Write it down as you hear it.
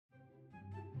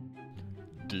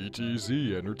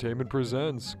DTZ Entertainment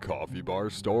Presents Coffee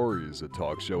Bar Stories, a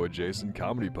talk show adjacent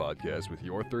comedy podcast with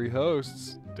your three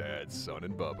hosts, Dad, Son,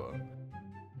 and Bubba.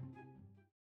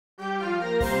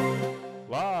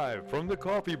 Live from the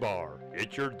coffee bar,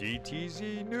 it's your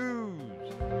DTZ News.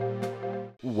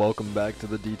 Welcome back to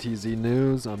the DTZ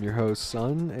News. I'm your host,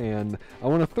 Son, and I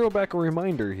want to throw back a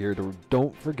reminder here to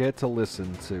don't forget to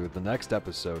listen to the next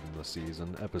episode in the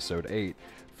season, episode 8,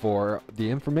 for the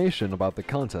information about the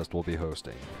contest we'll be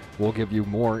hosting. We'll give you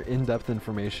more in-depth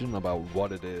information about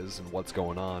what it is and what's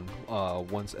going on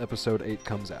once episode 8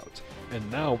 comes out. And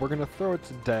now we're going to throw it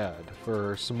to Dad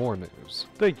for some more news.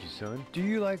 Thank you, son. Do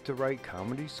you like to write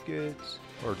comedy skits?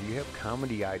 Or do you have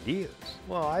comedy ideas?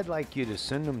 Well, I'd like you to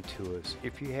send them to us.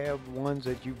 If you have ones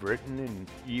that you've written and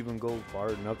even go far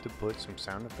enough to put some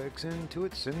sound effects into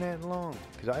it, send that along.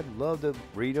 Because I'd love to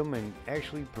read them and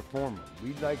actually perform them.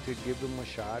 We'd like to give them a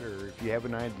shot, or if you have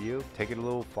an idea, take it a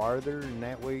little farther, and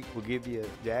that way we'll give you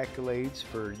the accolades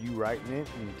for you writing it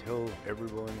and tell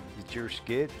everyone it's your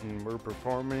skit and we're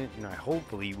performing it, and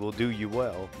hopefully we'll do you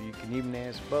well. You can even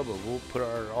ask Bubba. We'll put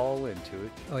our all into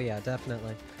it. Oh yeah,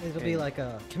 definitely. It'll be like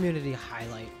a community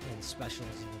highlight and specials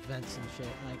and events and shit.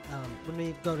 Like when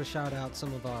we go to shout out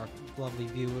some of our lovely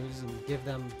viewers and give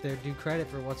them their due credit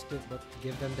for what's good, but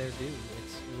give them their due.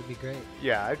 It would be great.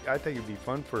 Yeah, I think it'd be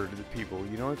fun for the people,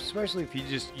 you know, especially if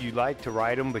you like to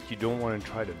write them, but you don't want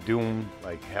to try to do them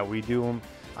like how we do them.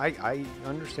 I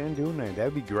understand doing that.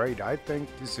 That'd be great. I think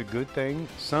this is a good thing.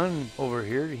 Son over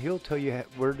here, he'll tell you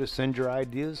where to send your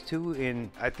ideas to, and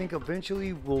I think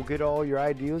eventually we'll get all your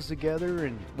ideas together,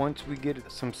 and once we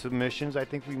get some submissions, I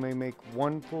think we may make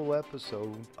one full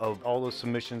episode of all the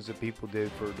submissions that people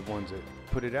did for the ones that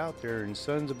put it out there, and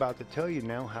Son's about to tell you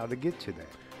now how to get to that.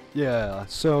 Yeah,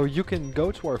 so you can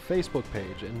go to our Facebook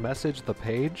page and message the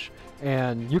page,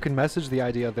 and you can message the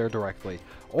idea there directly.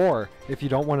 Or, if you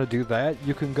don't want to do that,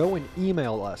 you can go and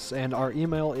email us, and our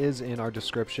email is in our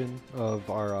description of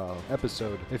our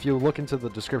episode. If you look into the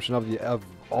description of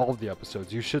all of the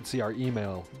episodes, you should see our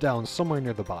email down somewhere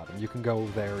near the bottom. You can go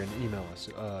there and email us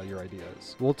your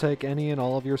ideas. We'll take any and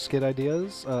all of your skit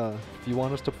ideas. If you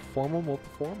want us to perform them, we'll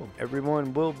perform them.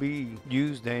 Everyone will be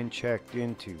used and checked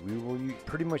into. We will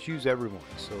pretty much use everyone.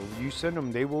 So you send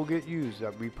them, they will get used,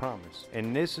 we promise.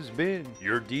 And this has been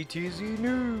your DTZ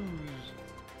News.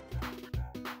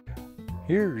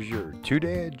 Here's your two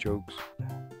dad jokes.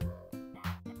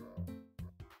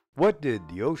 What did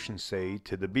the ocean say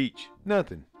to the beach?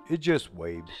 Nothing. It just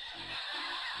waved.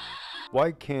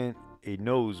 Why can't a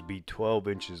nose be 12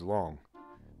 inches long?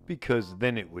 Because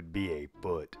then it would be a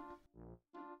foot.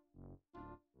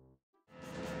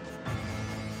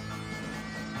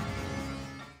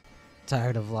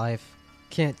 Tired of life?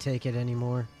 Can't take it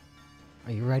anymore?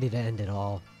 Are you ready to end it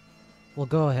all? Well,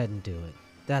 go ahead and do it.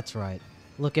 That's right.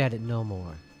 Look at it no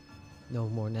more. No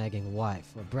more nagging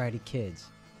wife or bratty kids.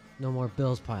 No more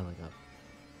bills piling up.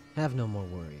 Have no more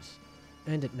worries.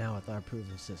 End it now with our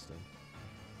proven system.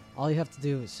 All you have to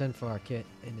do is send for our kit,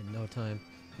 and in no time,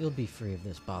 you'll be free of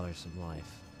this bothersome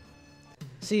life.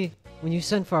 See, when you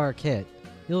send for our kit,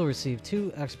 you'll receive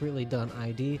 2 expertly done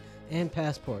ID and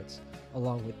passports,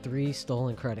 along with 3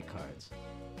 stolen credit cards.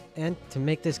 And to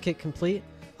make this kit complete,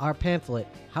 our pamphlet,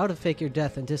 How to Fake Your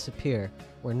Death and Disappear,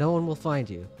 where no one will find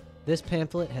you. This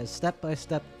pamphlet has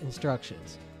step-by-step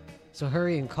instructions. So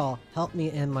hurry and call Help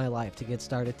Me End My Life to get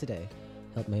started today.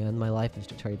 Help Me End My Life is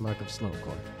the trademark of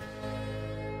Slowcore.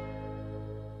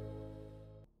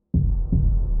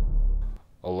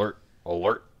 Alert,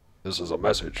 alert. This is a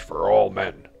message for all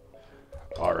men.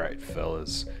 Alright,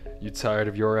 fellas. You tired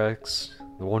of your ex?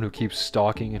 The one who keeps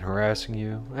stalking and harassing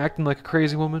you? Acting like a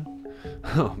crazy woman?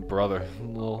 Oh, brother.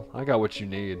 Well, I got what you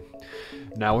need.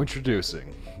 Now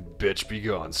introducing Bitch Be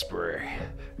Gone Spray.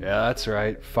 Yeah, that's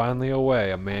right. Finally a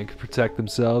way a man can protect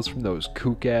themselves from those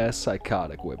kook-ass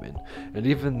psychotic women. And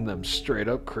even them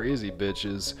straight-up crazy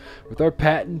bitches. With our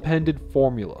patent-pended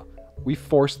formula. We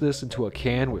force this into a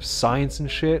can with science and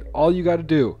shit. All you gotta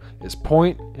do is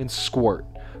point and squirt.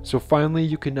 So finally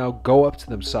you can now go up to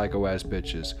them psycho-ass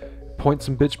bitches. Point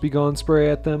some Bitch Be Gone Spray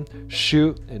at them.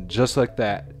 Shoot, and just like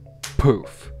that.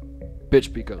 Poof.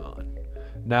 Bitch be gone.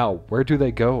 Now, where do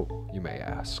they go, you may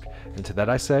ask? And to that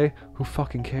I say, who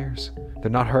fucking cares? They're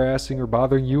not harassing or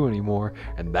bothering you anymore,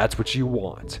 and that's what you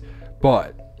want.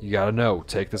 But, you gotta know,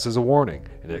 take this as a warning,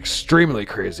 an extremely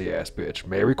crazy ass bitch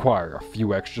may require a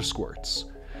few extra squirts.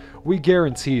 We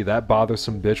guarantee that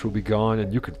bothersome bitch will be gone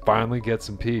and you can finally get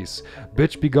some peace.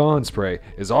 Bitch Be Gone Spray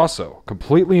is also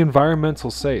completely environmental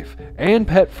safe and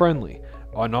pet friendly.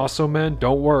 And also, men,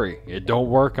 don't worry, it don't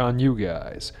work on you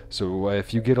guys. So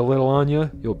if you get a little on you,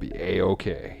 you'll be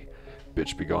a-okay.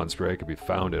 Bitch Be Gone spray can be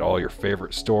found at all your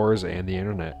favorite stores and the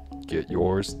internet. Get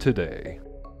yours today.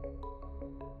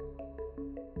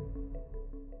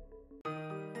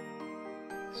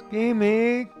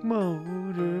 Scammic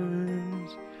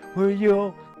Motors, we're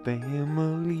your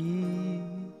family.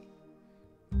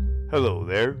 Hello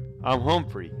there, I'm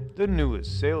Humphrey, the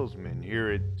newest salesman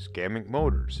here at Scammic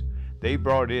Motors. They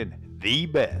brought in the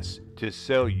best to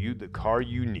sell you the car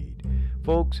you need.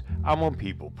 Folks, I'm a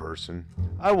people person.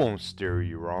 I won't steer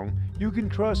you wrong. You can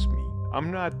trust me.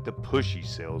 I'm not the pushy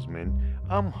salesman.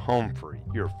 I'm Humphrey,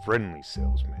 your friendly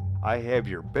salesman. I have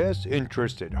your best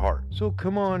interest at heart. So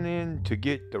come on in to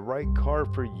get the right car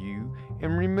for you.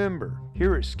 And remember,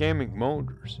 here at Scammic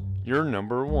Motors, you're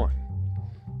number one.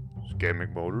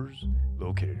 Scammic Motors,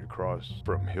 located across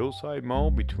from Hillside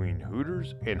Mall between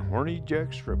Hooters and Horny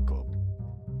Jack Strip Club.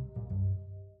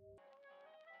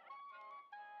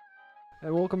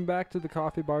 And welcome back to the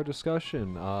coffee bar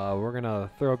discussion. We're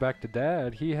gonna throw it back to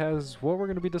Dad. He has what we're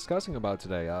gonna be discussing about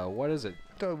today. What is it?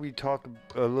 I thought we'd talk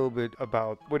a little bit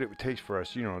about what it takes for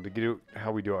us, to get it,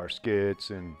 how we do our skits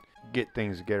and get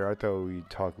things together. I thought we'd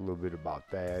talk a little bit about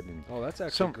that. And oh, that's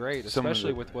actually great,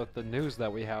 especially with the news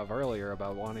that we have earlier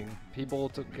about wanting people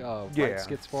to write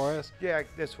skits for us. Yeah,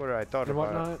 that's what I thought and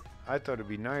about. Whatnot. I thought it'd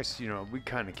be nice, we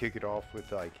kind of kick it off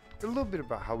with like a little bit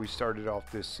about how we started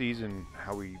off this season,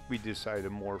 how we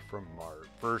decided more from our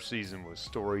first season was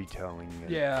storytelling.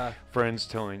 And friends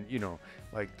telling,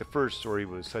 like the first story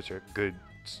was such a good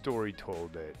story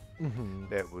told that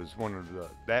that was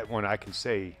that one I can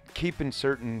say, keeping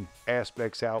certain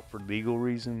aspects out for legal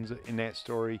reasons in that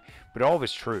story, but all of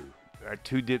it's true.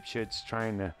 Two dipshits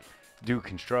trying to do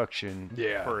construction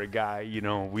for a guy,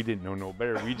 we didn't know no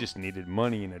better. We just needed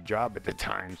money and a job at the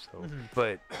time. So,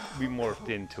 but we morphed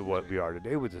into what we are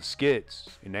today with the skits,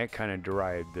 and that kind of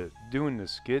derived doing the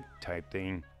skit type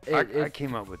thing. I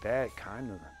came up with that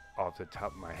kind of off the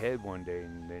top of my head one day,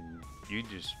 and then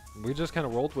we just kind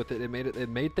of rolled with it. It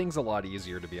made things a lot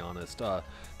easier, to be honest,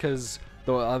 because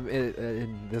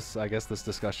in this, I guess this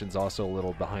discussion's also a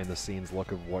little behind the scenes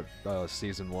look of what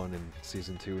season 1 and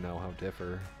season 2 now how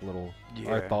differ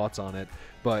our thoughts on it.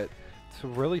 But to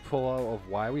really pull out of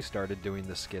why we started doing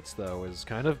the skits, though, is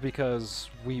kind of because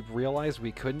we realized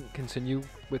we couldn't continue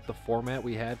with the format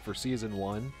we had for season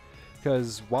 1,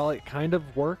 because while it kind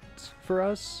of worked for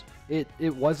us,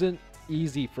 it wasn't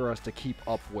easy for us to keep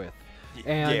up with.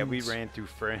 And we ran through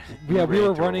friends. We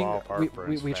were running.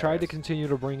 We tried to continue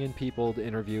to bring in people to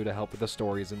interview to help with the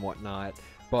stories and whatnot.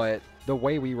 But the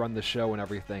way we run the show and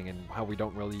everything, and how we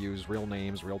don't really use real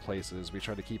names, real places, we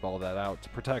try to keep all that out to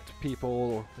protect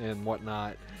people and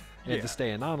whatnot, and to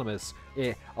stay anonymous.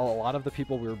 A lot of the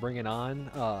people we were bringing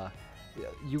on,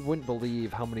 you wouldn't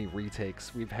believe how many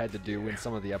retakes we've had to do in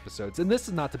some of the episodes. And this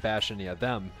is not to bash any of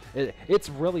them. It's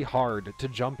really hard to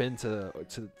jump into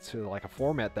like a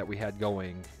format that we had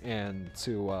going and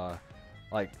to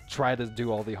like try to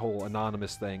do all the whole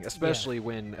anonymous thing, especially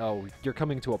when you're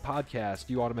coming to a podcast,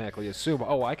 you automatically assume,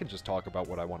 I can just talk about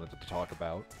what I wanted to talk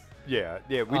about. We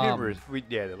didn't.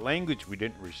 The language we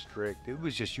didn't restrict. It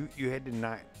was just you had to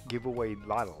not give away a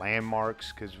lot of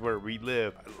landmarks, because where we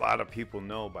live, a lot of people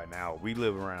know by now. We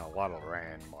live around a lot of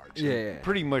landmarks. Yeah.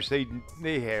 Pretty much they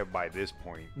have by this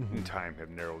point in time have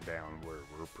narrowed down where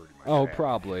we're pretty much. Oh, at.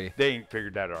 probably. They ain't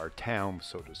figured out our town,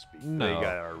 so to speak. No. They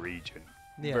got our region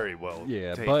very well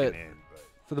taken but in. But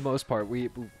for the most part, we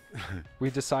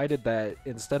decided that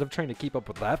instead of trying to keep up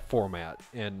with that format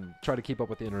and try to keep up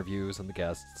with the interviews and the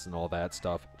guests and all that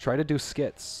stuff, try to do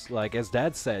skits. Like, as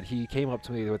Dad said, he came up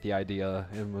to me with the idea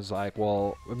and was like,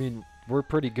 well, I mean, we're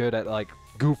pretty good at like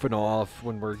goofing off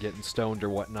when we're getting stoned or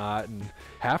whatnot, and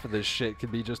half of this shit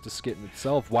could be just a skit in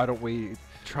itself. Why don't we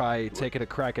try taking a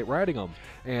crack at writing them?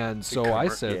 And so I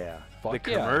said, fuck the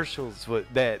commercials,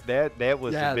 that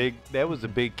was the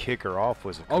big kicker off,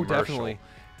 was a commercial. Oh, definitely.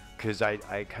 Because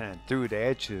I kind of threw it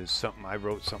at you as something. I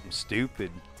wrote something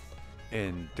stupid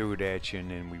and threw it at you,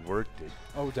 and then we worked it.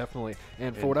 Oh, definitely.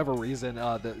 And for whatever reason,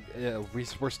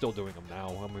 we're still doing them now.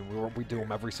 I mean, we do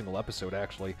them every single episode,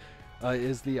 actually.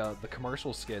 Is the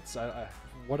commercial skits.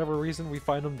 Whatever reason, we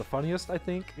find them the funniest, I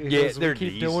think. They're we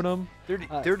keep doing them. They're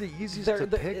the easiest to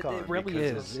pick on. It really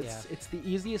is. It's the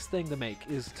easiest thing to make,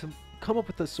 is to come up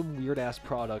with some weird-ass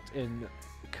product and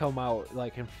come out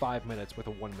like in 5 minutes with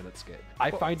a 1-minute skit.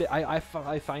 I find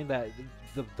that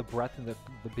the breadth and the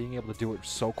being able to do it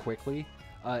so quickly,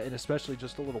 and especially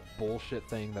just a little bullshit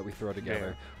thing that we throw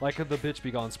together, like the Bitch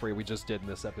Be Gone spray we just did in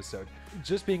this episode.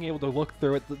 Just being able to look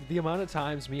through it, the amount of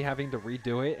times me having to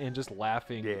redo it and just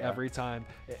laughing every time.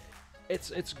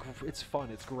 It's fun.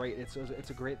 It's great. It's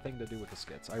a great thing to do with the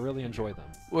skits. I really enjoy them.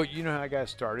 Well, you know how I got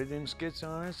started in skits,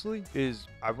 honestly? Is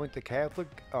I went to Catholic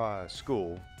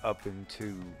school up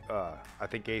into, I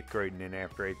think, 8th grade, and then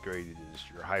after 8th grade, it is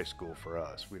your high school for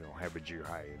us. We don't have a junior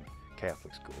high in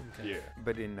Catholic school. Okay. Yeah.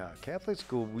 But in Catholic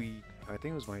school, I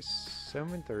think it was my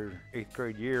 7th or 8th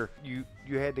grade year, you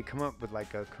had to come up with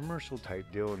like a commercial type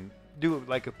deal and do it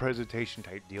like a presentation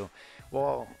type deal.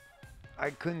 Well, I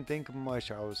couldn't think of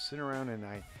much. I was sitting around and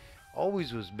I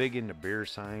always was big into beer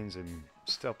signs and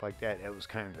stuff like that. That was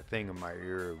kind of the thing in my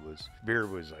era. Beer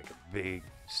was like a big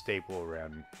staple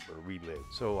around where we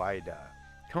lived. So I'd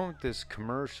come up with this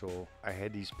commercial. I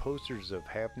had these posters of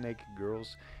half naked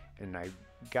girls, and I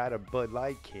got a Bud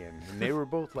Light can, and they were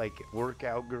both like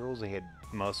workout girls. They had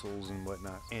muscles and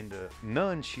whatnot. And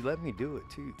nun, she let me do it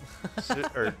too.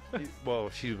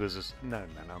 She was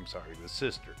I'm sorry, the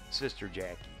sister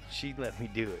Jackie. She let me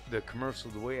do it. The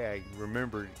commercial, the way I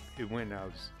remember it went,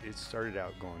 it started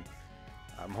out going,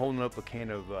 I'm holding up a can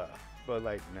of Bud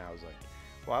Light, and I was like,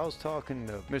 well, I was talking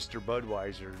to Mr.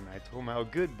 Budweiser, and I told him how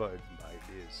good Bud Light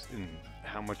is and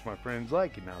how much my friends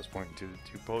like it, and I was pointing to the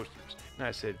two posters. And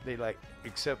I said, they like,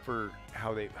 except for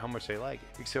how much they like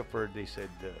it, except for they said,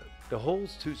 the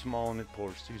hole's too small and it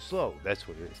pours too slow. That's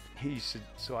what it is. He said,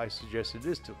 so I suggested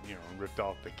this to him, ripped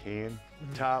off the can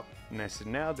top, and I said,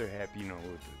 now they're happy,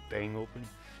 with the thing open.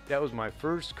 That was my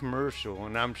first commercial,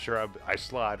 and I'm sure I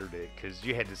slaughtered it because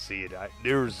you had to see it.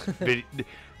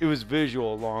 It was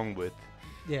visual along with,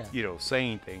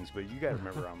 saying things, but you got to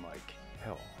remember, I'm like,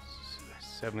 hell,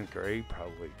 7th grade,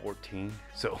 probably 14.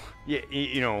 So, yeah,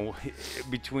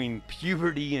 between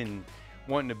puberty and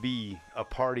wanting to be a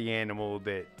party animal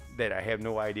that I have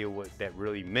no idea what that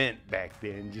really meant back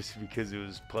then, just because it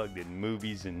was plugged in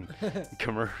movies and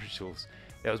commercials.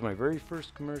 That was my very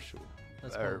first commercial.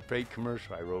 Fake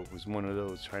commercial I wrote was one of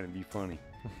those, trying to be funny.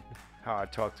 How I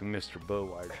talked to Mr.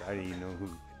 Budweiser. I didn't even know who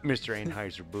Mr.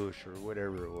 Anheuser-Busch or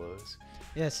whatever it was.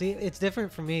 Yeah, see, it's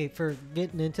different for me for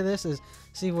getting into this.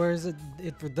 Whereas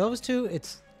it for those two,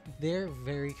 they're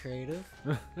very creative.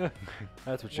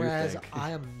 That's what you whereas think.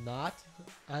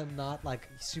 I'm not like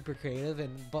super creative,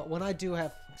 but when I do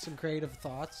have some creative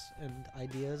thoughts and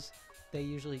ideas, they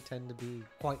usually tend to be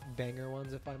quite banger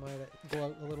ones, if I might go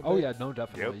out a little bit. Oh yeah, no,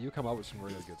 definitely. Yep. You come up with some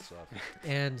really good stuff.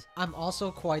 And I'm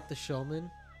also quite the showman.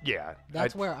 Yeah.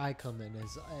 That's where I come in.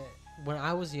 When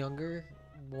I was younger,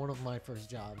 one of my first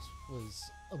jobs was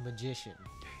a magician.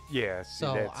 Yeah.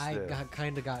 So I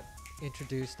got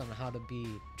introduced on how to be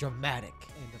dramatic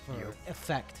and for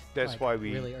effect. That's why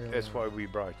we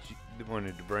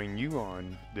wanted to bring you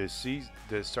on this season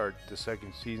to start the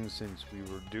second season, since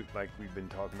we've been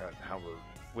talking about how we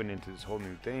went into this whole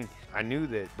new thing. I knew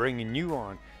that bringing you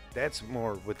on, that's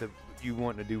more with you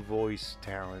wanting to do voice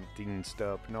talent and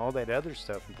stuff and all that other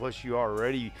stuff, and plus you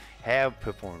already have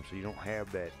performed, so you don't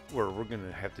have that where we're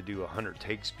gonna have to do 100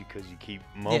 takes because you keep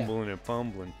mumbling and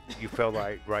fumbling. You felt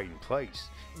like right in place.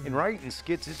 And writing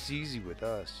skits, it's easy with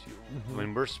us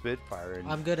when we're spitfiring.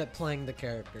 I'm good at playing the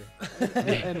character.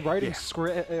 And writing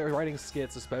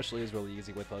skits especially is really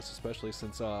easy with us, especially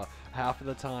since half of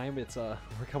the time it's we're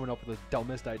coming up with the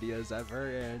dumbest ideas ever,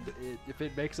 and if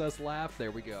it makes us laugh,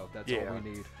 there we go. That's all we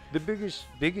need. The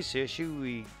biggest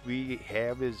issue we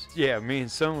have is, me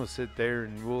and Son will sit there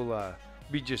and we'll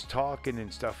be just talking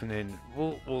and stuff, and then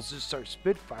we'll just start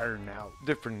spitfiring out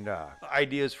different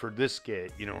ideas for this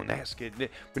skit, and that skit.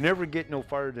 We never get no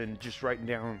farther than just writing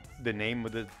down the name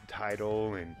of the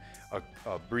title and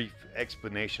a brief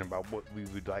explanation about what we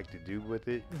would like to do with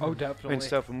it. Oh, definitely. And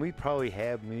stuff, and we probably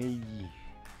have maybe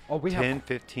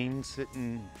 15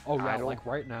 sitting idle. Like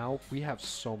right now we have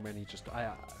so many.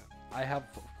 I have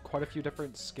quite a few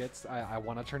different skits. I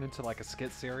want to turn into like a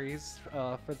skit series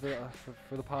for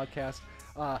the podcast.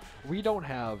 We don't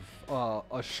have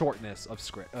a shortness of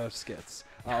skits.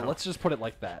 Let's just put it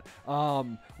like that.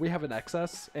 We have an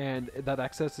excess, and that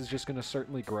excess is just going to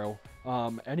certainly grow.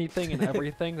 Anything and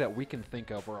everything that we can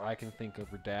think of, or I can think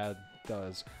of, or Dad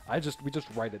does, we just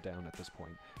write it down at this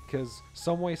point, because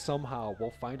some way, somehow,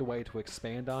 we'll find a way to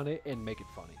expand on it and make it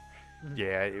funny.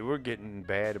 Yeah, we're getting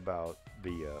bad about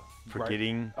the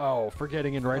forgetting.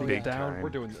 Forgetting and writing it down. Time. We're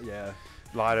doing a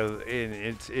lot of, and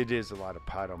it is a lot of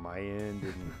pot on my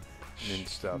end and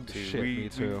stuff too. Shit, me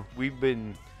too. We've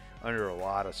been under a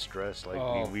lot of stress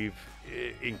lately. We've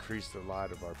increased a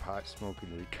lot of our pot smoking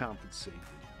to compensate.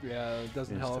 Yeah, it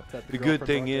doesn't help that the good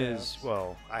thing is,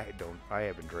 I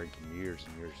haven't drank in years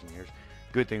and years and years.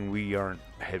 Good thing we aren't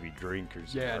heavy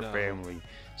drinkers in our family,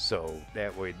 so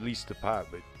that way at least the pot.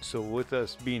 But so with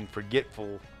us being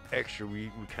forgetful extra,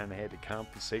 we kind of had to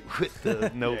compensate with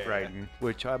the note writing,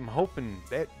 which I'm hoping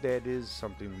that is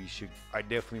something I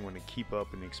definitely want to keep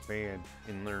up and expand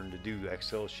and learn to do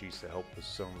Excel sheets to help with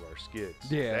some of our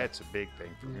skits. Yeah. That's a big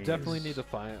thing for me. Definitely need to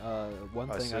find one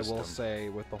a thing I will system. say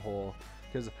with the whole,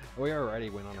 because we already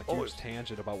went on a huge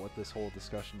tangent about what this whole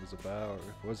discussion was about.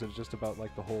 Was it just about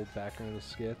like the whole background of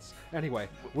skits? Anyway,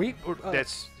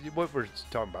 that's what we're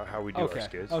talking about, how we do our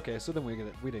skits. Okay, so then we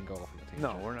didn't go off on a tangent.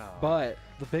 No, we're not. But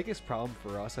the biggest problem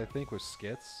for us, I think, with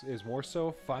skits is more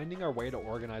so finding our way to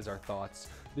organize our thoughts,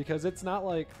 because it's not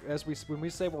like when we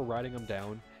say we're writing them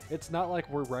down. It's not like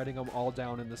we're writing them all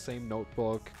down in the same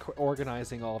notebook,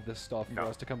 organizing all of this stuff for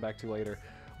us to come back to later.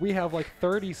 We have like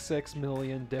 36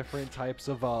 million different types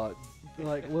of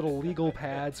like little legal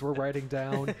pads we're writing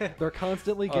down. They're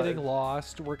constantly getting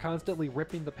lost. We're constantly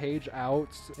ripping the page out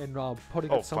and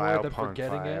putting it somewhere, then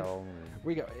forgetting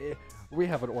it. We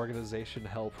have an organization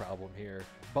hell problem here,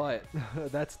 but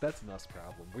that's an us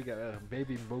problem. We gotta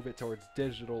maybe move it towards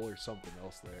digital or something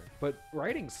else there. But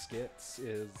writing skits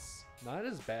is not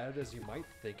as bad as you might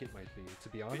think it might be, to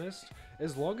be honest.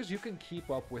 As long as you can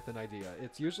keep up with an idea.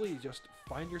 It's usually just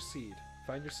find your seed,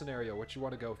 find your scenario, what you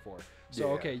want to go for. So,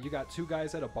 okay, you got two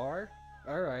guys at a bar.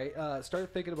 All right,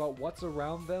 start thinking about what's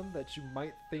around them that you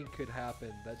might think could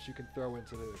happen that you can throw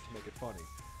into to make it funny.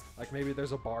 Like maybe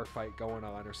there's a bar fight going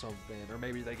on or something, or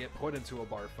maybe they get put into a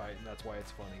bar fight and that's why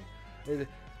it's funny.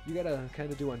 You gotta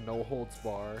kind of do a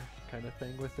no-holds-bar kind of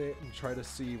thing with it and try to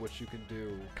see what you can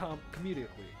do comedically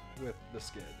with the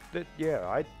skit.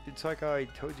 It's like I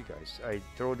told you guys. I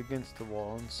throw it against the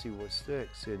wall and see what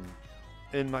sticks.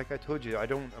 And like I told you, I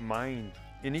don't mind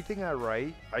anything I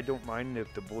write. I don't mind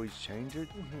if the boys change it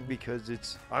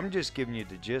because I'm just giving you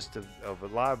the gist of a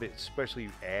lot of it, especially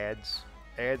ads.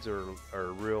 Ads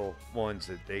are real ones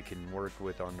that they can work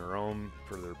with on their own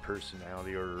for their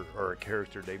personality or a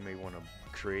character they may want to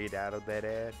create out of that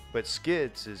ad. But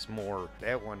skits is more,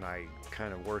 that one I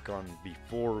kind of work on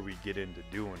before we get into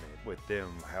doing it with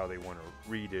them, how they want to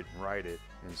read it and write it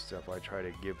and stuff. I try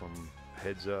to give them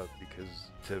heads up, because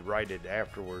to write it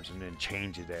afterwards and then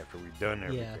change it after we've done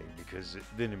everything, because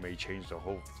then it may change the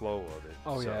whole flow of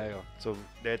it. So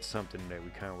that's something that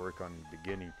we kind of work on in the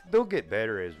beginning. They'll get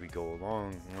better as we go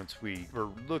along. Once we're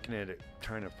looking at it,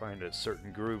 trying to find a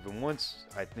certain groove, and once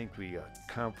I think we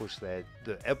accomplish that,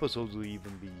 the episodes will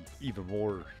even be even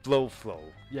more flow.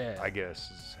 I guess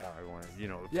is how I want it.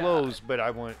 It flows, but I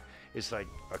want it's like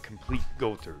a complete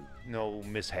go through, no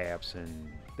mishaps, and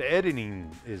the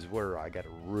editing is where I got to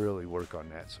really work on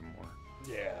that some more.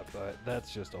 Yeah, but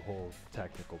that's just a whole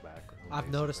technical background. I've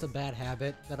noticed a bad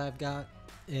habit that I've got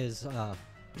is,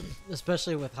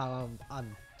 especially with how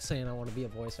I'm saying I want to be a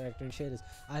voice actor and shit, is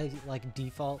I like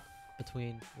default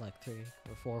between like 3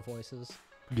 or 4 voices.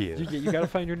 Yeah, you gotta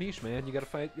find your niche, man. You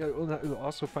gotta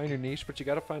also find your niche, but you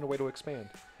gotta find a way to expand.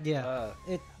 Yeah,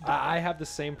 I have the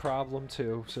same problem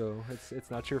too, so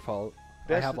it's not your fault.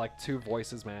 I have like 2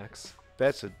 voices max.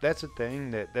 That's a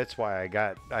thing that's why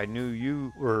I knew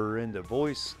you were into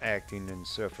voice acting and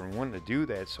stuff and wanted to do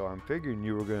that, so I'm figuring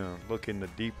you were gonna look into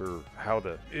deeper how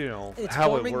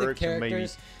how it works. The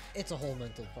characters, it's a whole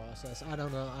mental process. I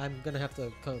don't know. I'm gonna have to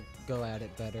go at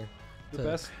it better. The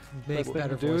best thing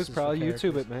to do is probably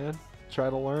YouTube it, man. Try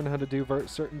to learn how to do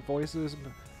certain voices,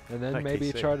 and then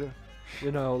maybe try to,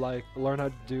 like learn how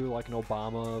to do like an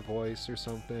Obama voice or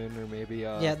something, or maybe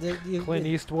Clint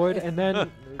Eastwood, and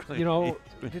then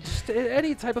just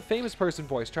any type of famous person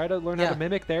voice. Try to learn how to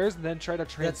mimic theirs, and then try to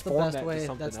transform that into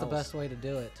something else. That's the best way to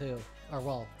do it too. Or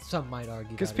well, some might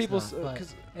argue because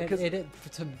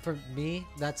for me,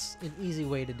 that's an easy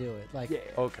way to do it.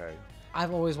 Like okay.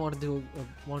 I've always wanted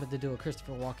to do a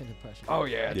Christopher Walken impression. Oh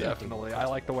yeah, definitely. I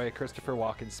like the way Christopher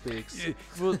Walken speaks.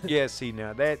 See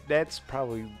now that's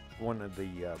probably one of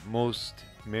the most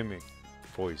mimic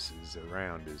voices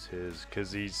around is his,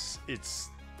 because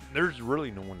there's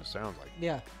really no one that sounds like him.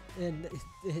 Yeah, and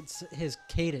it's his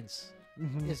cadence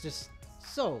is just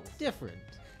so different.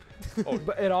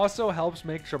 But it also helps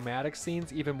make dramatic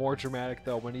scenes even more dramatic,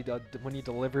 though, when he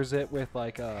delivers it with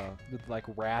like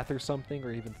wrath or something,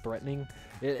 or even threatening.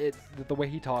 The way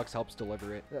he talks helps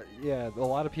deliver it. A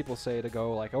lot of people say to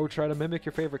go like, try to mimic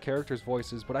your favorite characters'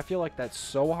 voices, but I feel like that's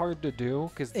so hard to do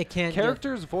because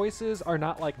characters' voices are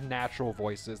not like natural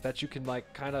voices that you can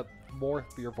like kind of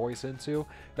morph your voice into.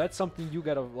 That's something you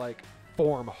gotta like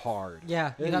form hard.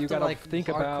 Yeah, you have to gotta like think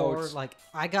hardcore, about. Like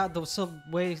I got some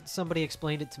way somebody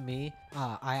explained it to me.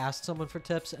 I asked someone for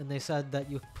tips, and they said that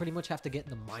you pretty much have to get in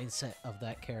the mindset of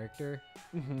that character.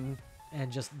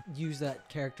 and just use that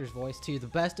character's voice to the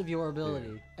best of your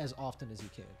ability as often as you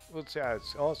can. Well, see, I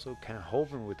was also kind of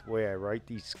hoping with the way I write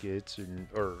these skits,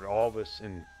 or all of us,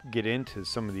 and get into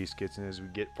some of these skits, and as we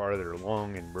get farther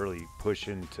along and really push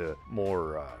into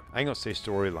more, I ain't gonna say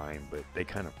storyline, but they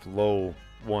kind of flow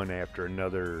one after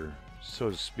another,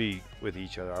 so to speak, with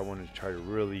each other. I want to try to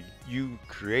really, you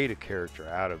create a character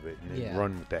out of it and then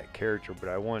run with that character, but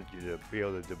I want you to be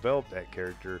able to develop that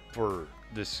character for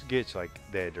the skits like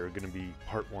that are going to be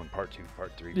part 1, part 2,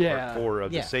 part 3, part 4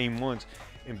 of the same ones,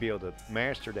 and be able to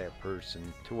master that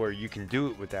person to where you can do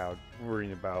it without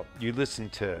worrying about, you listen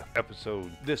to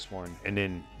episode this one and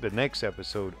then the next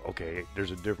episode, okay,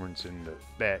 there's a difference in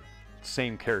that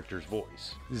same character's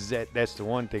voice. That's the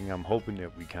one thing I'm hoping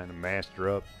that we kind of master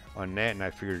up on that, and I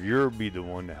figured you'll be the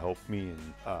one to help me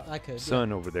and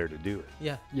Son over there to do it.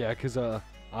 Yeah. Yeah, because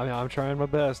I'm trying my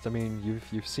best. I mean,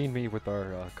 you've seen me with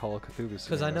our Call of Cthulhu scenarios.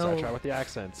 Because I know I try with the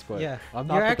accents, but I'm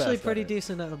not you're the actually best pretty at it.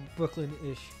 decent at a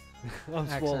Brooklyn-ish I'm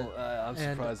accent.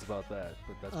 surprised about that,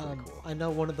 but that's pretty cool. I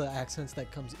know one of the accents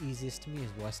that comes easiest to me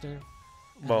is Western.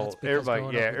 Well,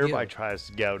 everybody tries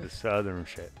to go to Southern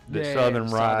shit. The Southern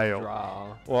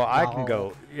drawl. Well, I can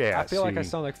go, I feel like I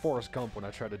sound like Forrest Gump when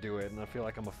I try to do it, and I feel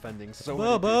like I'm offending so many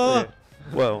Bubba! people.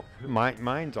 Well,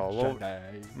 mine's all over.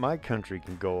 My country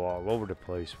can go all over the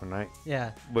place when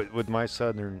but with my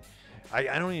Southern, I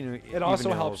don't even. It also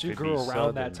know helps if you it'd grow be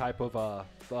around that Southern. type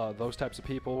of those types of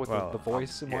people with the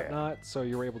voice and whatnot, so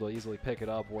you're able to easily pick it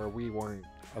up where we weren't.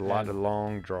 A lot of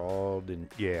long drawled, and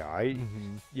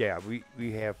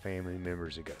we have family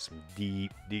members that got some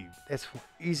deep. That's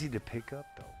easy to pick up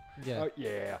though.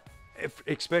 Yeah.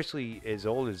 Especially as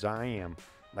old as I am,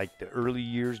 like the early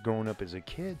years growing up as a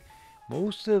kid,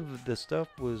 most of the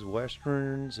stuff was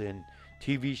westerns and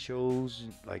TV shows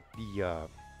like the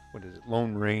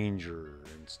Lone Ranger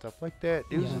and stuff like that.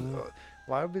 It was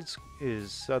a lot of it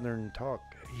is Southern talk,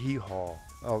 hee-haw.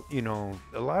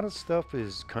 A lot of stuff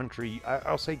is country.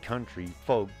 I'll say country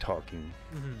folk talking.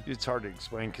 It's hard to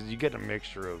explain because you get a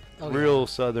mixture of real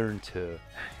Southern to,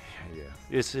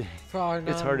 It's hard to for our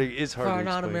explain.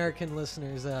 non-American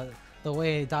listeners, the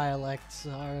way dialects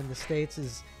are in the States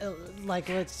is like,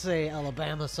 let's say,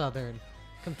 Alabama Southern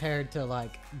compared to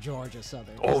like Georgia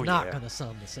Southern. It's not gonna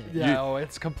sound the same. Yeah,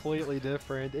 it's completely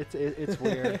different. It's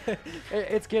weird.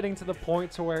 It's getting to the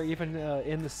point to where even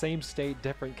in the same state,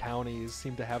 different counties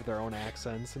seem to have their own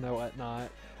accents and whatnot.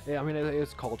 Yeah, I mean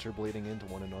it's culture bleeding into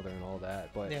one another and all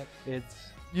that, but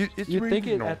you think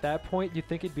at that point you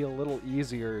think it'd be a little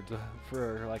easier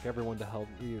for like everyone to help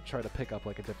you try to pick up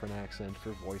like a different accent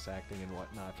for voice acting and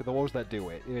whatnot. For those that do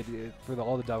it,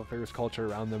 all the diverse culture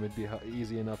around them, it'd be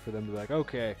easy enough for them to be like,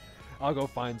 okay, I'll go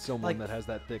find someone that has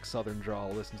that thick Southern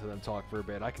drawl, listen to them talk for a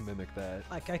bit. I can mimic that.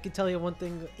 Like, I can tell you one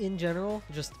thing in general,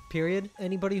 just period.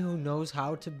 Anybody who knows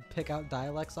how to pick out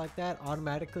dialects like that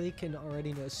automatically can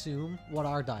already assume what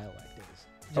our dialect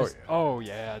is. Oh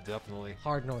yeah, definitely.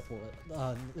 Hard North,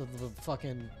 the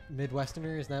fucking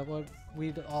Midwesterner. Is that what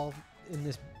we'd all in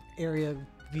this area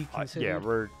be considered?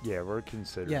 we're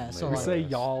considered. Yeah, so we like, say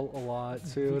y'all a lot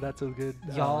too. That's a good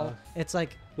y'all. It's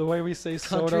like the way we say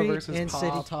soda country versus and pop.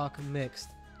 city talk mixed.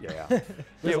 Yeah.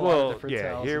 There's a lot of different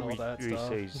tells here and we all that stuff.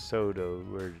 say soda,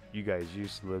 where you guys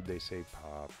used to live, they say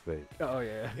pop. But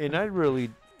and I really,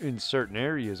 in certain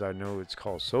areas, I know it's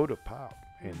called soda pop.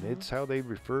 And it's how they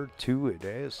refer to it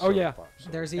as soda pop. So.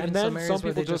 There's even some areas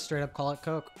where they just straight up call it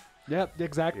Coke. Yep,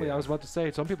 exactly. Yeah. I was about to say,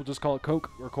 some people just call it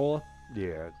Coke or Cola.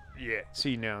 Yeah.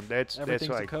 See, now that's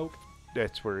a Coke.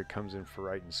 That's where it comes in for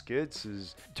writing skits,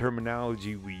 is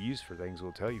terminology we use for things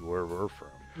will tell you where we're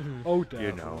from. Oh,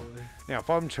 definitely. Now, if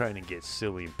I'm trying to get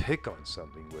silly and pick on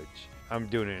something, which I'm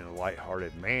doing it in a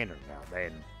lighthearted manner now,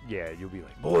 then, you'll be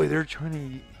like, boy, they're trying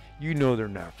to... they're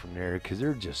not from there because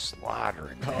they're just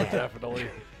slaughtering that. Oh, definitely.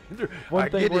 I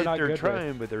get it, they're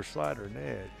trying, but they're slaughtering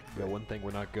that. Yeah, one thing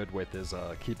we're not good with is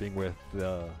keeping with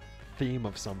the theme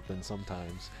of something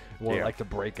sometimes. We'll like to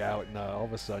break out, and all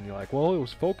of a sudden you're like, well, it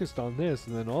was focused on this,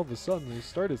 and then all of a sudden it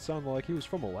started sounding like he was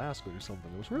from Alaska or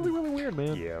something. It was really, really weird,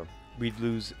 man. Yeah. We'd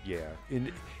lose,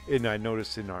 and I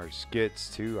noticed in our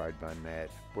skits too, I've done that,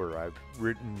 where I've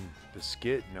written the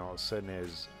skit, and all of a sudden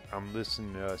as I'm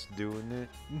listening to us doing it,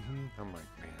 I'm like,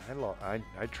 man,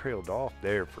 I trailed off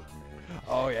there for a minute.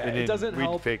 Oh yeah, and it doesn't we'd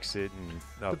help. Fix it, and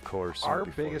of course, our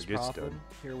biggest problem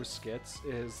here with skits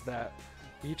is that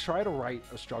we try to write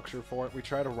a structure for it. We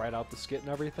try to write out the skit and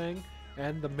everything,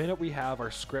 and the minute we have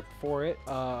our script for it,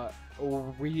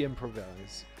 we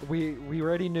improvise. We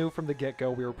already knew from the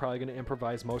get-go we were probably going to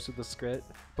improvise most of the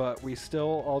script, but we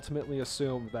still ultimately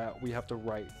assume that we have to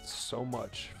write so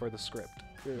much for the script.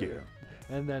 Yeah.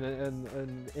 And then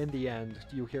in the end,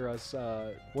 you hear us,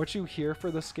 what you hear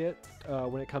for the skit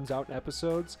when it comes out in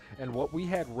episodes and what we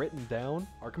had written down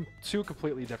are two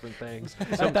completely different things.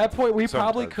 At that point, we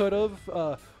probably could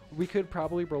have, we could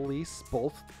probably release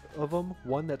both of them,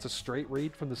 one that's a straight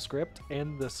read from the script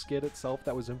and the skit itself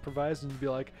that was improvised, and you'd be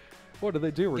like, what do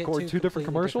they do? Record two different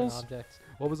commercials?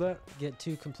 What was that? Get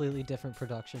two completely different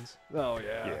productions. Oh,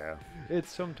 yeah. Yeah.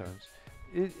 It's Sometimes.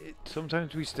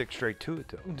 Sometimes we stick straight to it,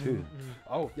 though, too.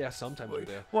 Oh, yeah, sometimes we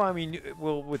do. Well, I mean,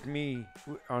 with me,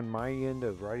 on my end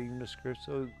of writing the scripts,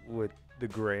 though, with the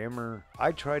grammar,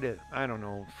 I try to, I don't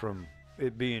know, from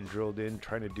it being drilled in,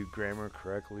 trying to do grammar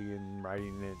correctly and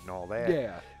writing it and all that.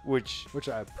 Yeah. Which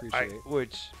I appreciate.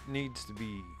 Which needs to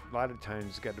be, a lot of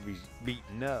times, got to be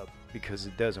beaten up because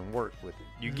it doesn't work with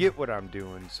it. You get what I'm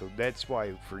doing, so that's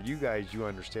why for you guys, you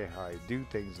understand how I do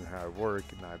things and how I work,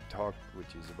 and I've talked with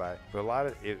you about it. But a lot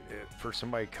of it, for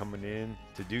somebody coming in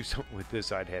to do something with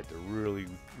this,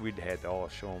 we'd had to all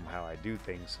show them how I do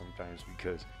things sometimes,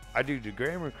 because I do the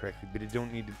grammar correctly, but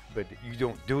you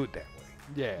don't do it that way.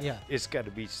 Yeah. It's got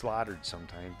to be slaughtered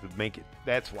sometimes to make it.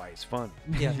 That's why it's fun.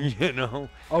 Yeah. You know.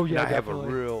 Oh yeah. And I have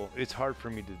definitely. It's hard for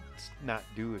me to not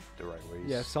do it the right way.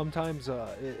 Yeah. Sometimes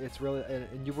it's really,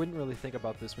 and you wouldn't really think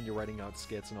about this when you're writing out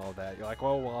skits and all that. You're like,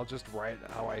 oh well, I'll just write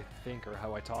how I think or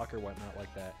how I talk or whatnot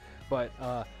like that.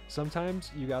 But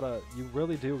sometimes you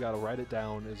really do gotta write it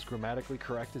down as grammatically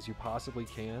correct as you possibly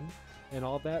can, and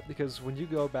all that, because when you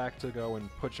go back to go and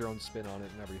put your own spin on it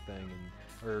and everything,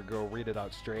 or go read it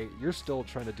out straight, you're still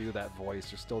trying to do that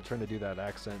voice, you're still trying to do that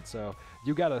accent, so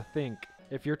you gotta think,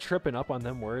 if you're tripping up on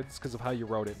them words because of how you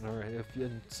wrote it, or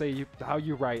how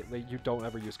you write, like, you don't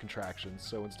ever use contractions,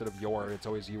 so instead of your, it's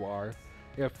always you are.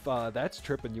 If that's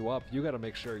tripping you up, you got to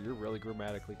make sure you're really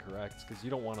grammatically correct, because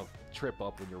you don't want to trip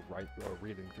up when you're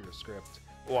reading through a script.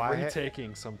 Well,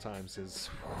 retaking sometimes is.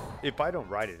 If I don't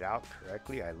write it out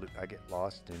correctly, I get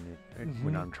lost in it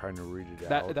when I'm trying to read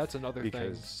it out. That's another thing.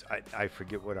 Because I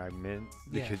forget what I meant.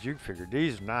 Because you figure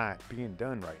these are not being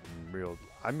done right in real.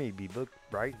 I may be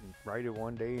write it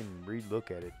one day and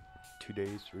look at it 2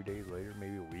 days, 3 days later,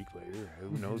 maybe a week later.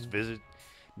 Who knows? Visit.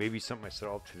 Maybe something I set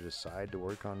off to the side to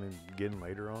work on again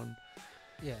later on.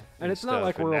 Yeah. And it's not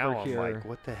like we're over here. I'm like,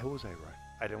 what the hell was I writing?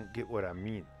 I don't get what I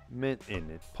meant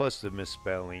in it. Plus the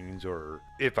misspellings, or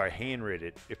if I handwrite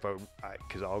it,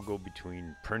 because I'll go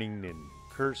between printing and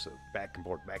cursive, back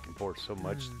and forth so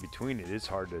much between it. It's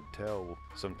hard to tell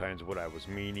sometimes what I was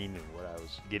meaning and what I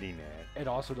was getting at. It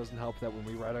also doesn't help that when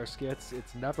we write our skits,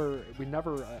 we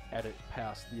never edit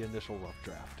past the initial rough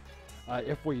draft.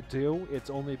 If we do, it's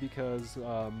only because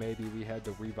maybe we had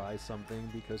to revise something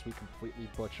because we completely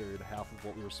butchered half of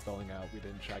what we were spelling out. We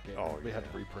didn't check it. We had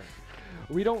to reprint.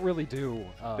 We don't really do.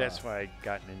 That's why I've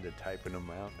gotten into typing them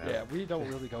out now. Yeah, we don't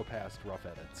really go past rough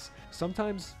edits.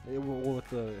 Sometimes, and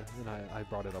I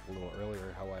brought it up a little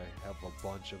earlier, how I have a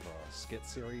bunch of skit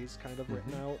series kind of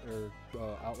written out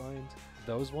or outlined.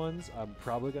 Those ones, I'm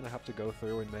probably going to have to go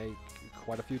through and make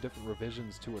quite a few different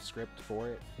revisions to a script for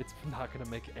it. It's not going to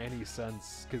make any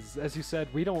sense because, as you said,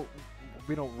 we don't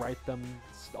write them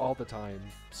all the time.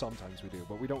 Sometimes we do,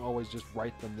 but we don't always just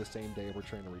write them the same day we're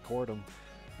trying to record them.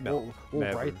 No,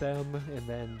 we'll write them, and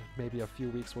then maybe a few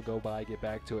weeks will go by, get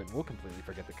back to it, and we'll completely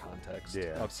forget the context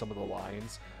of some of the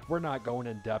lines. We're not going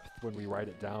in depth when we write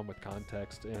it down with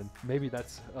context, and maybe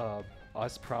that's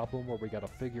us problem where we got to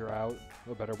figure out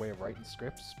a better way of writing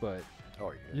scripts. But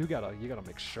you gotta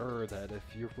make sure that if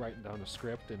you're writing down a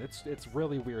script, and it's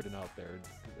really weird and out there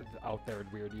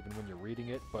and weird even when you're reading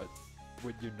it, but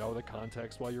when you know the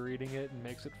context while you're reading it and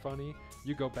makes it funny,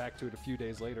 you go back to it a few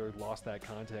days later, lost that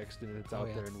context, and it's out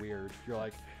there and weird. You're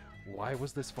like, why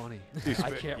was this funny?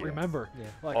 I can't remember. Yeah.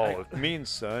 Like, if me and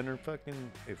Son are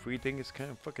if we think it's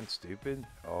kind of fucking stupid,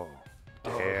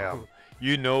 damn.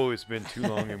 You know it's been too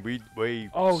long and we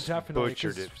definitely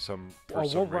butchered it for some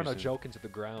we'll run reason. a joke into the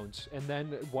ground, and then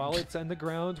while it's in the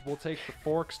ground, we'll take the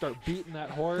fork, start beating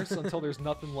that horse until there's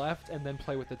nothing left, and then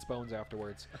play with its bones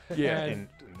afterwards. Yeah, and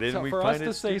then so we for find us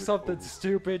to say something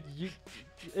stupid,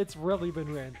 it's really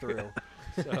been ran through.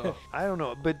 So I don't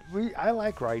know, but I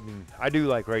like writing. I do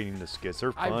like writing the skits.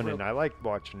 They're fun, and I like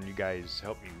watching you guys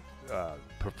help me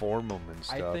perform them and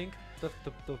stuff. I think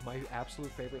my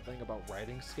absolute favorite thing about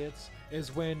writing skits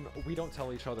is when we don't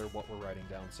tell each other what we're writing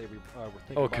down. Say we're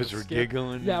thinking about because we're skit.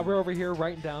 giggling. Yeah, we're over here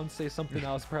writing down, say something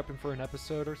else, prepping for an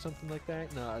episode or something like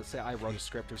that. No, say I wrote a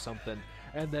script or something,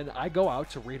 and then I go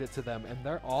out to read it to them,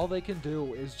 and all they can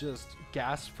do is just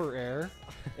gasp for air,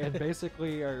 and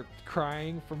basically are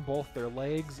crying from both their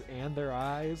legs and their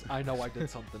eyes. I know I did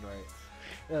something right.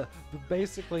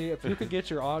 Basically, if you could get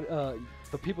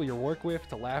the people you work with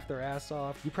to laugh their ass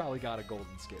off, you probably got a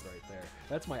golden skit right there.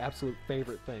 That's my absolute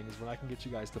favorite thing, is when I can get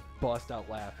you guys to bust out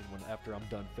laughing after I'm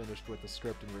done finished with the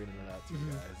script and reading it out to you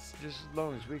guys. Just as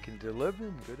long as we can deliver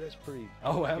them good, that's pretty.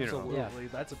 Oh, absolutely. Yeah.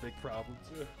 That's a big problem,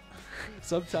 too.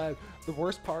 Sometimes the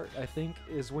worst part, I think,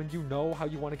 is when you know how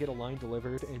you want to get a line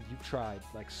delivered and you've tried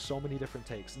like so many different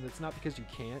takes, and it's not because you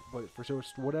can't, but for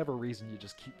just whatever reason you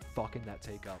just keep fucking that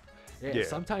take up. Yeah.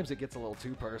 Sometimes it gets a little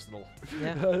too personal.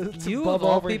 Yeah. You of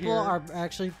all people are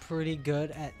actually pretty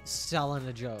good at selling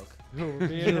a joke.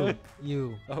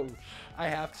 You. Oh, I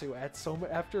have to.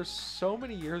 After so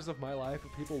many years of my life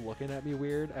of people looking at me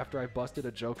weird after I busted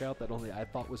a joke out that only I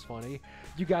thought was funny,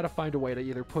 you got to find a way to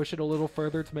either push it a little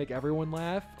further to make everyone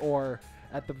laugh, or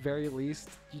at the very least,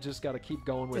 you just got to keep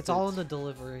going with it. It's all in the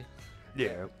delivery.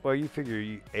 Yeah. Well, you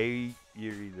figure A,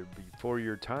 you're either before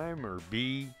your time, or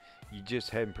B, you just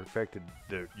hadn't perfected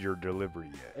your delivery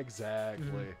yet.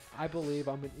 Exactly. I believe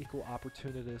I'm an equal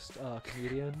opportunist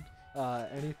comedian.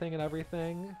 Anything and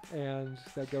everything, and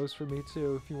that goes for me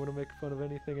too. If you want to make fun of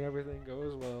anything and everything, go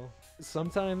as well.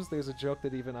 Sometimes there's a joke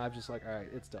that even I'm just like, all right,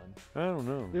 it's done. I don't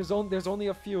know. There's only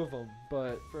a few of them,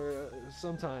 but for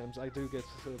sometimes I do get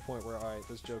to the point where, all right,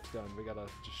 this joke's done. We gotta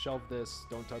just shelve this.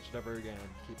 Don't touch it ever again.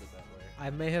 Keep it that way. I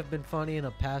may have been funny in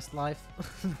a past life.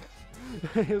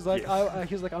 he was like,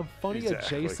 I'm funny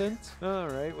adjacent. All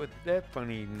right, with that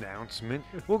funny announcement,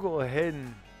 we'll go ahead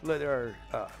and let our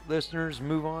listeners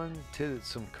move on to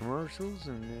some commercials,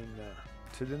 and then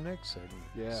to the next segment.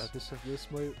 Yeah, this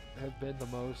might have been the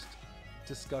most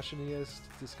discussion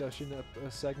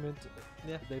segment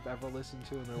they've ever listened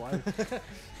to in their life.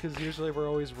 Because usually we're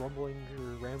always rambling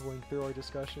through our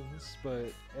discussions,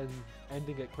 and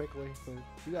ending it quickly. But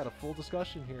we got a full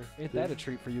discussion here. Ain't that a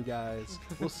treat for you guys?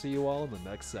 We'll see you all in the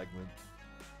next segment.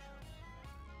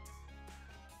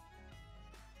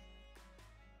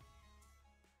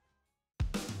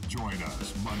 Join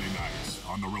us Monday nights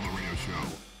on The Rilla Radio Show,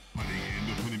 putting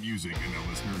independent music in the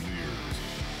listeners' ears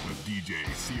with DJ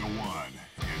CO1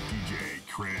 and DJ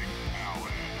Craig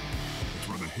Allen. It's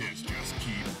where the hits just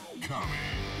keep coming.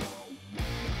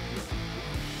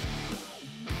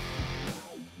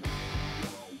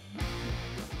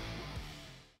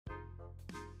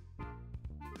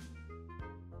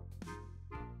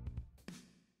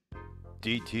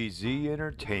 DTZ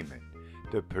Entertainment,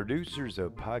 the producers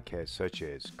of podcasts such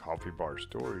as Coffee Bar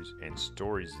Stories and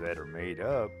Stories That Are Made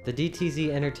Up. The DTZ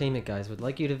Entertainment guys would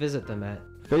like you to visit them at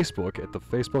Facebook at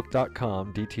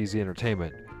thefacebook.com DTZ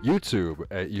Entertainment, YouTube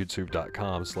at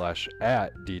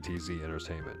youtube.com/@DTZ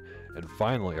Entertainment, and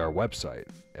finally our website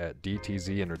at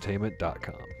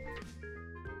dtzentertainment.com.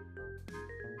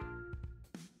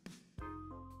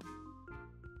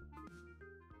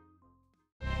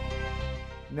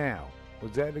 Now,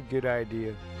 was that a good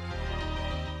idea?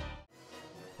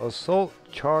 Assault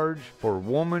charge for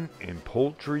woman and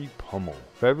poultry pummel.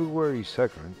 February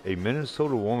 2nd, a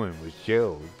Minnesota woman was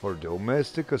jailed for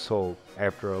domestic assault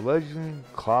after allegedly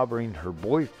clobbering her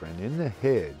boyfriend in the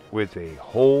head with a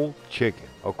whole chicken.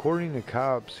 According to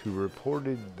cops who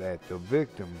reported that the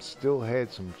victim still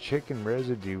had some chicken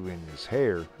residue in his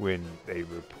hair when they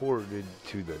reported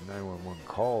to the 911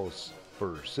 calls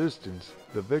for assistance,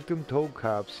 the victim told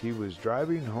cops he was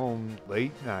driving home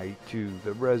late night to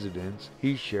the residence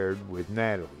he shared with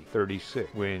Natalie,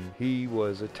 36, when he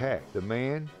was attacked. The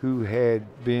man, who had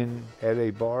been at a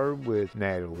bar with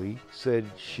Natalie, said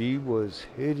she was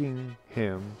hitting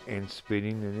him and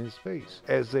spitting in his face.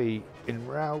 As they en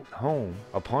route home,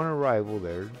 upon arrival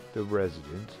there, the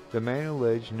residence, the man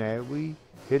alleged Natalie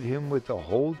hit him with a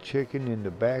whole chicken in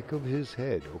the back of his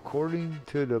head. According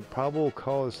to the probable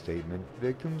cause statement,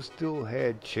 victim still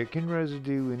had chicken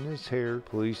residue in his hair,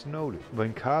 police noted.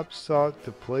 When cops sought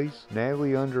to place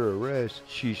Natalie under arrest,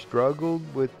 she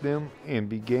struggled with them and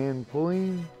began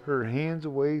pulling her hands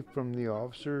away from the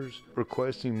officers,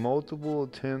 requesting multiple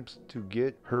attempts to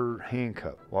get her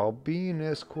handcuffed. While being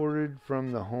escorted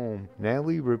from the home,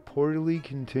 Natalie reportedly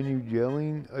continued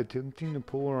yelling, attempting to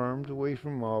pull her arms away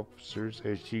from officers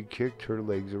as she kicked her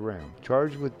legs around.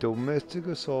 Charged with domestic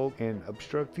assault and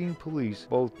obstructing police,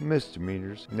 both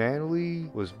misdemeanors, Natalie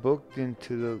was booked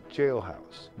into the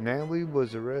jailhouse. Natalie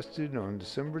was arrested on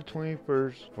December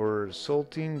 21st for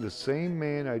assaulting the same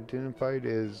man identified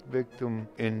as victim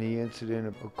in the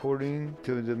incident. According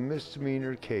to the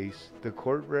misdemeanor case, the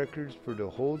court records for the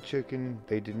whole chicken,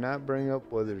 they did not bring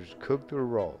up whether it's cooked or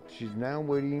raw. She's now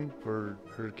waiting for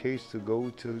her case to go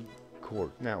to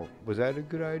court. Now, was that a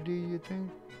good idea, you think?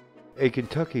 A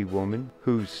Kentucky woman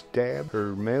who stabbed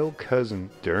her male cousin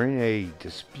during a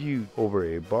dispute over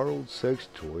a borrowed sex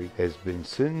toy has been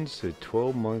sentenced to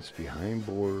 12 months behind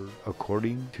bars,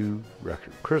 according to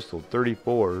record. Crystal,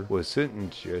 34, was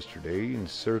sentenced yesterday in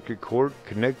circuit court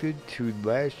connected to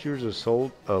last year's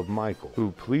assault of Michael,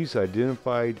 who police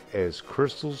identified as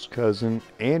Crystal's cousin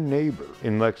and neighbor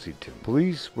in Lexington.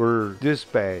 Police were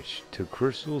dispatched to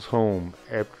Crystal's home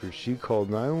after she called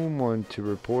 911 to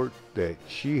report that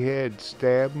she had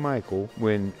stabbed Michael.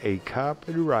 When a cop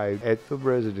had arrived at the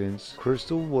residence,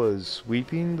 Crystal was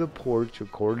sweeping the porch,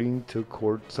 according to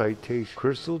court citation.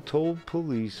 Crystal told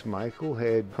police Michael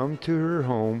had come to her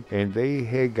home and they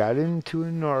had got into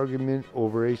an argument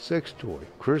over a sex toy.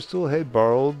 Crystal had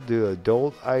borrowed the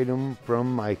adult item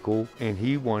from Michael and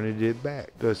he wanted it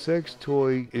back. The sex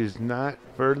toy is not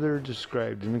further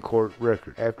described in the court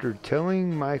record. After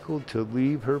telling Michael to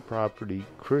leave her property,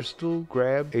 Crystal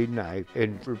grabbed a knife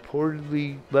and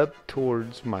reportedly leapt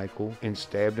towards Michael and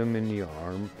stabbed him in the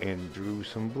arm and drew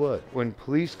some blood. When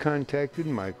police contacted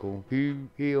Michael,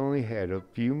 he only had a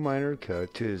few minor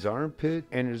cuts to his armpit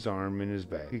and his arm and his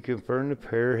back. He confirmed the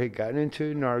pair had gotten into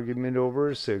an argument over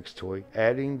a sex toy,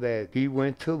 adding that he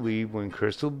went to leave when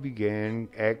Crystal began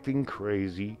acting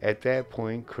crazy. At that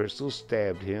point, Crystal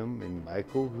stabbed him and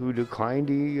Michael, who declined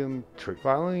the trick.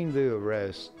 Following the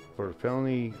arrest for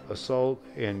felony assault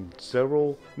and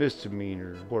several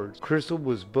misdemeanor courts, Crystal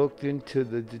was booked into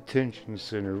the detention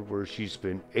center where she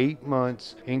spent 8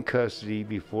 months in custody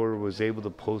before was able to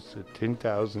post a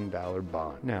 $10,000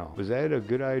 bond. Now, was that a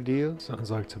good idea?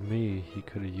 Sounds like to me he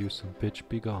could have used some bitch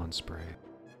be gone spray.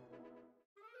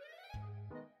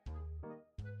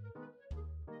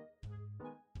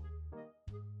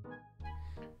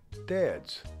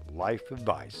 Dad's life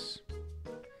advice.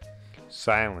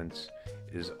 Silence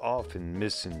is often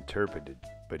misinterpreted,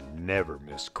 but never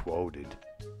misquoted.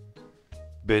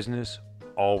 Business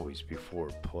always before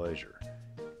pleasure.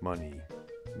 Money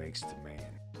makes the man.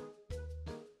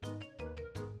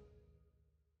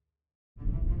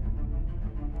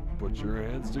 Put your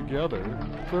hands together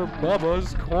for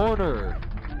Bubba's Corner.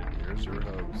 And here's your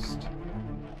host.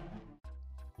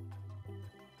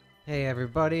 Hey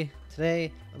everybody,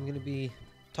 today I'm going to be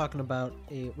talking about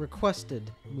a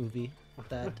requested movie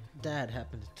that Dad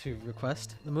happened to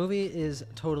request. The movie is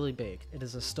totally baked. It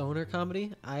is a stoner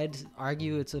comedy. I'd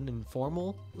argue it's an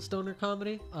informal stoner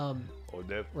comedy.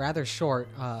 Rather short,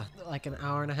 like an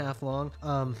hour and a half long.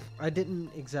 I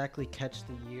didn't exactly catch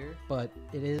the year, but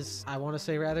it is, I want to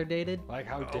say, rather dated. Like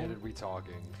how dated we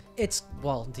talking? It's,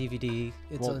 well, DVD.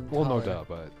 It's well, on no color. doubt,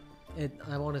 but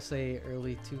I want to say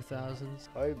early 2000s.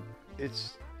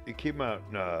 It came out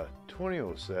in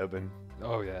 2007.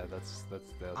 oh yeah, that's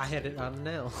I had it on a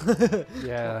nail.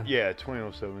 yeah. Yeah,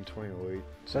 2007, 2008.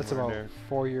 That's somewhere about in there.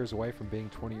 4 years away from being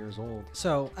 20 years old.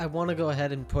 So I want to go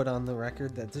ahead and put on the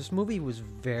record that this movie was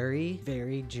very,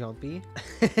 very jumpy.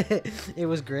 It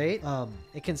was great.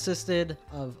 It consisted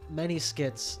of many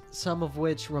skits, some of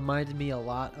which reminded me a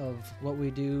lot of what we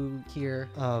do here.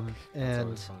 And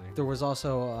always funny. there was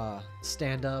also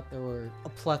stand-up. There were a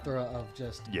plethora of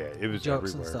just It was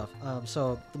jokes everywhere. and stuff.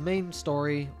 So the main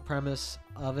story premise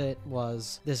of it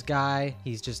was this guy,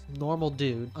 he's just normal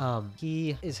dude.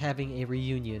 He is having a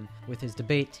reunion with his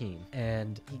debate team,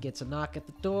 and he gets a knock at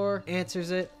the door,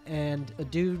 answers it, and a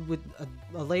dude with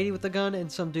a lady with a gun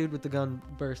and some dude with the gun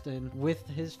burst in with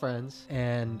his friends,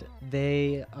 and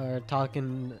they are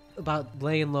talking about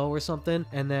laying low or something,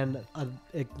 and then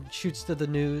it shoots to the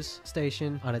news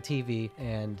station on a TV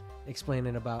and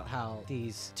explaining about how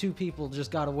these two people just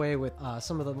got away with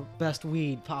some of the best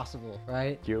weed possible,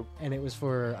 right? Yep. And it was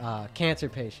for cancer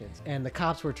patients, and the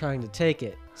cops were trying to take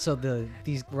it. So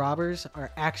these robbers are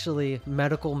actually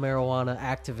medical marijuana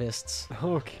activists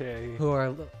Okay.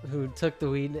 who took the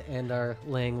weed and are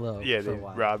laying low. Yeah, for they a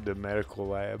while. robbed a medical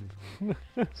lab.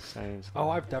 Science. Oh,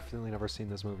 I've definitely never seen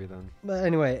this movie then. But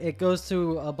anyway, it goes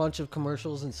through a bunch of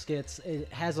commercials and skits. It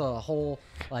has a whole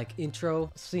like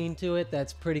intro scene to it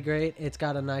that's pretty great. It's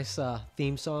got a nice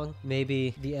theme song.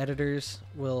 Maybe the editors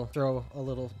will throw a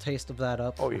little taste of that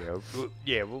up. Oh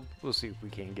yeah, we'll see if we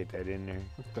can get that in there.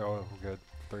 Throw a good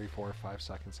 3, 4, 5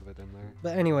 seconds of it in there.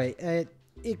 But anyway,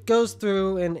 it goes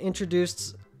through and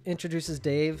introduces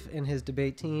Dave and his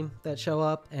debate team that show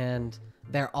up, and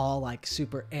they're all like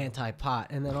super anti-pot,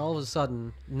 and then all of a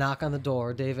sudden, knock on the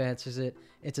door. Dave answers it.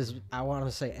 It's his, I want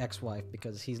to say ex-wife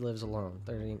because he lives alone.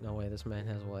 There ain't no way this man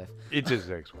has a wife. It's his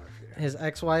ex-wife, yeah. His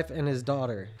ex-wife and his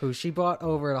daughter, who she brought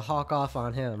over to hawk off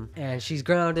on him, and she's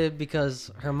grounded because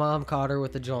her mom caught her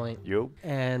with a joint. Yup.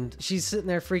 And she's sitting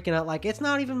there freaking out like, it's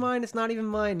not even mine, it's not even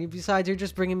mine. Besides, you're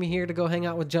just bringing me here to go hang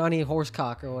out with Johnny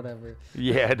Horsecock or whatever.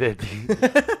 Yeah, the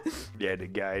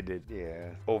guy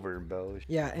that, over embellished.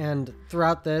 Yeah, and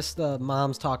throughout this, the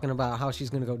mom's talking about how she's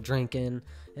going to go drinking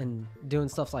and doing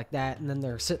stuff like that, and then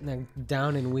they're sitting there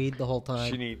down in weed the whole time.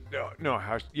 She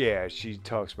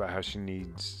talks about how she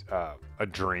needs a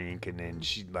drink, and then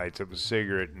she lights up a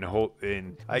cigarette,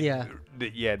 and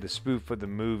the spoof of the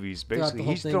movies. Basically,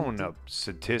 he's throwing up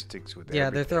statistics with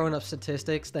everything. They're throwing up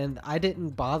statistics. Then I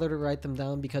didn't bother to write them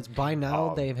down because by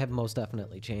now they have most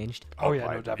definitely changed. Oh yeah,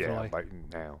 no, definitely. Yeah, by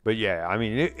now. But yeah, I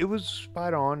mean, it was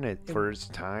spot on for its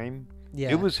time.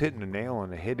 Yeah. It was hitting the nail on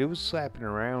the head. It was slapping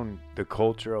around the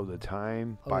culture of the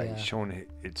time by showing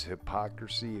its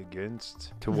hypocrisy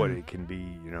against to what it can be,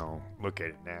 look at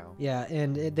it now. Yeah,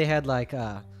 and they had like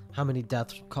how many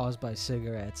deaths caused by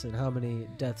cigarettes and how many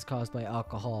deaths caused by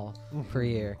alcohol per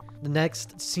year. The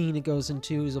next scene it goes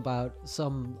into is about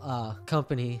some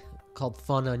company called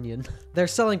Fun Onion. They're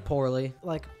selling poorly,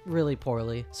 like really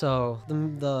poorly. So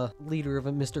the leader of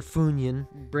it, Mr. Funyan,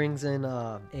 brings in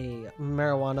a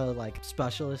marijuana like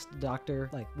specialist doctor,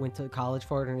 like went to college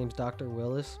for it. Her name's Dr.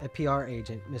 Willis, a PR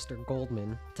agent, Mr.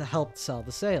 Goldman, to help sell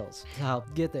the sales, to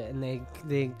help get it. And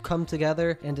they come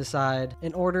together and decide,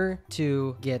 in order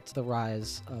to get the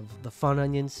rise of the Fun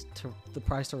Onions to the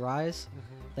price to rise,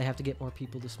 they have to get more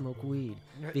people to smoke weed,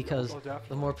 because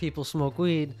the more people smoke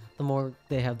weed, the more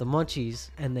they have the munchies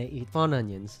and they eat Fun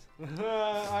Onions.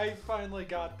 I finally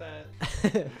got that.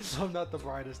 I'm not the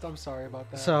brightest. I'm sorry about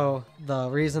that. So the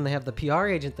reason they have the PR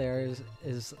agent there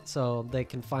is so they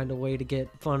can find a way to get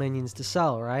Fun Onions to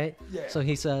sell, right? Yeah. So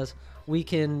he says,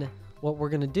 what we're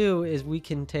gonna do is we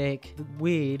can take the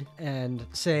weed and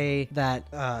say that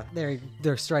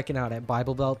they're striking out at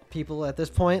Bible Belt people at this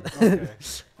point. Okay.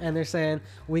 And they're saying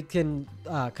we can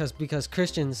because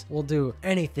Christians will do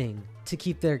anything to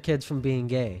keep their kids from being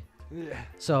gay. Yeah.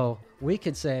 So we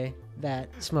could say that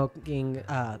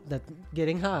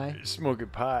getting high, smoking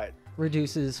pot,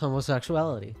 reduces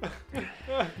homosexuality.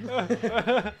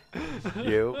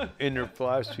 And their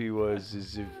philosophy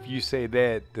is if you say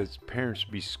that, the parents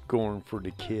be scorned for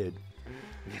the kid.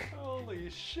 Holy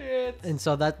shit! And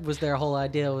so that was their whole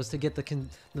idea, was to get the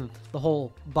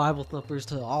whole Bible thumpers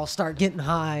to all start getting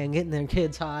high and getting their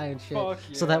kids high and shit. Fuck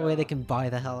yeah. So that way they can buy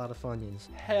the hell out of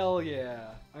Funyuns. Hell yeah!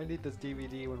 I need this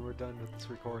DVD when we're done with this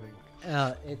recording.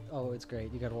 It's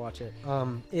great. You gotta watch it.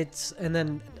 And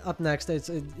then up next, it's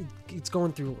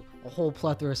going through a whole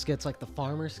plethora of skits, like the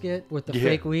farmer skit with the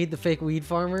fake weed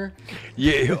farmer.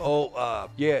 Yeah.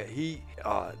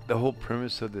 The whole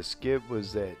premise of the skit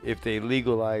was that if they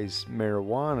legalize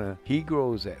marijuana, he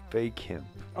grows that fake hemp.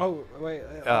 Oh wait.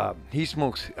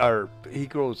 He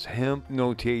grows hemp,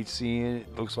 no THC in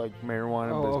it. Looks like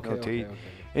marijuana, but no THC. Okay.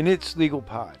 And it's legal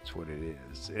pot's what it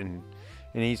is. And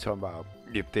he's talking about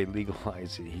if they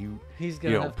legalize it, he's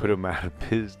gonna put him out of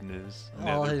business.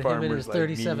 All him and his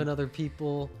 37 other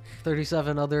people,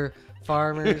 37 other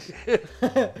farmers.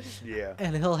 Yeah.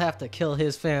 And he'll have to kill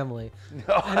his family.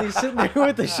 And he's sitting there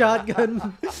with the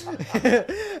shotgun.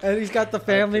 And he's got the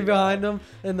family behind him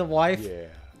and the wife. Yeah.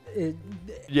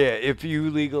 If you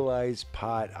legalize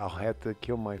pot, I'll have to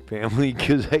kill my family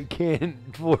because I can't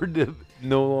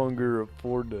no longer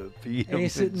afford to feed them. And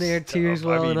he's sitting there, tears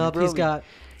welling up. Really, he's got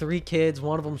 3 kids.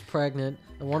 One of them's pregnant,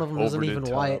 and one of them isn't even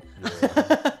white.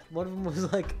 Yeah. One of them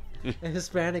was like a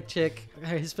Hispanic chick, a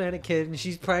Hispanic kid, and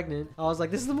she's pregnant. I was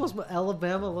like, this is the most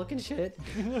Alabama-looking shit.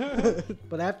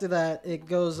 But after that, it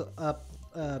goes up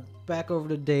back over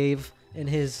to Dave and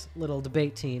his little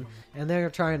debate team, and they're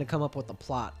trying to come up with a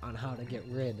plot on how to get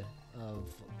rid of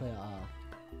the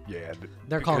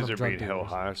they're calling them drug dealers. Held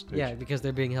hostage. Yeah, because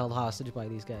they're being held hostage by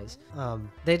these guys.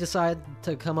 They decide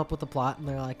to come up with a plot, and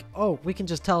they're like, oh, we can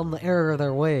just tell them the error of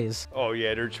their ways. Oh,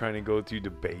 yeah, they're trying to go through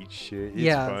debate shit.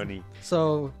 It's funny.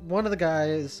 So one of the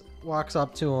guys walks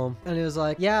up to him, and he was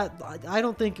like, yeah, I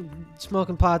don't think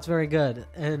smoking pot's very good.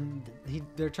 And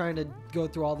they're trying to go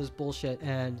through all this bullshit,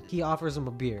 and he offers him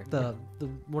a beer. The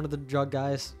one of the drug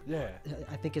guys,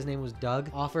 I think his name was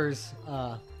Doug, offers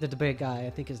the debate guy, I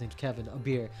think his name's Kevin, a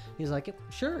beer. He's like,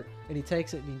 sure. And he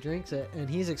takes it and he drinks it, and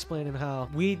he's explaining how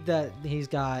weed that he's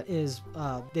got is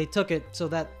they took it so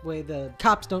that way the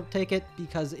cops don't take it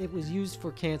because it was used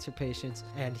for cancer patients,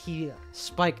 and he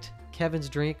spiked Kevin's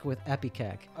drink with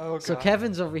Epicac. Oh, So God.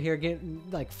 Kevin's over here getting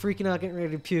like freaking out, getting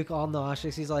ready to puke, all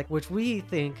nauseous. He's like, which we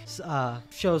think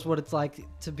shows what it's like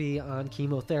to be on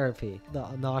chemotherapy. The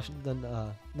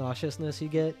nauseousness you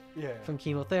get from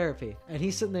chemotherapy. And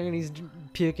he's sitting there and he's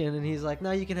puking, and he's like,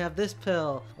 now you can have this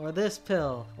pill or this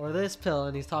pill or this pill,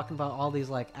 and he's talking about all these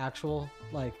like actual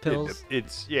like pills.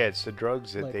 It's the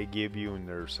drugs that Like- they give you and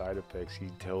their side effects. He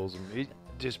tells them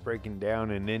just breaking down,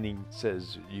 and then he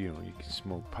says, you can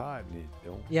smoke pot and it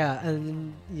don't. Yeah,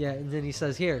 and then he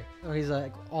says here, or he's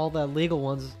like, all the legal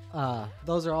ones,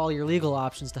 those are all your legal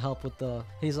options to help with the.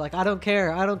 He's like, I don't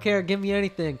care, give me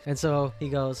anything. And so he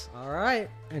goes, all right,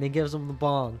 and he gives him the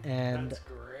bong, and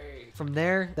from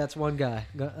there, that's one guy,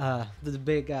 the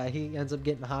big guy. He ends up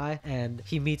getting high, and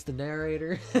he meets the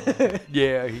narrator.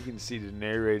 Yeah, he can see the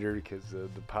narrator because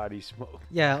of the potty smoke.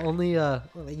 Yeah, only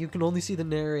you can only see the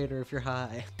narrator if you're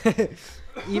high.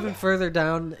 Even further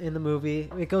down in the movie,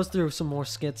 it goes through some more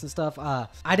skits and stuff.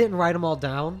 I didn't write them all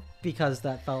down because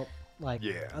that felt like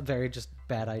a very just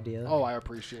bad idea. Oh, I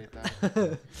appreciate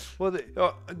that. Well,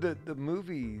 the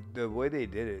movie, the way they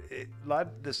did it,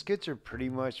 the skits are pretty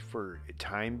much for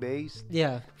time based.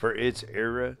 Yeah. For its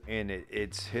era, and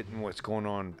it's hitting what's going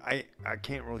on. I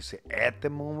can't really say at the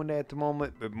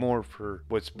moment, but more for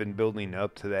what's been building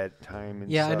up to that time.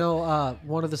 And Yeah, stuff. I know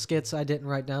one of the skits I didn't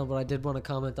write down, but I did want to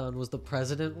comment on was the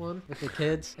president one with the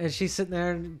kids. And she's sitting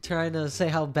there and trying to say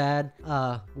how bad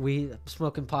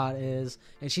smoking pot is,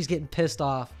 and she's getting pissed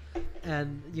off.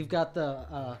 And you've got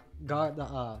the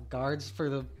guards for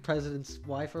the president's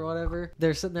wife or whatever.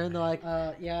 They're sitting there and they're like,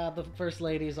 yeah, the first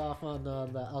lady's off on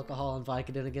the alcohol and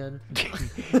Vicodin again.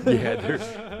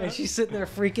 And she's sitting there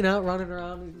freaking out, running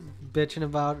around, bitching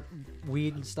about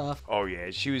weed and stuff. Oh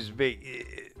yeah, she was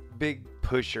big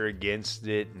pusher against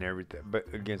it and everything, but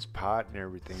against pot and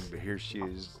everything. But here she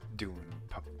is doing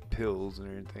pills and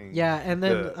everything. Yeah, and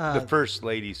then the first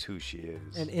lady's who she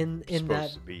is. And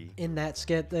in that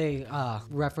skit, they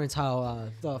reference how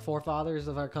the forefathers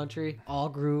of our country all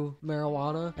grew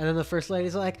marijuana, and then the first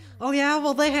lady's like, "Oh yeah,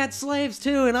 well they had slaves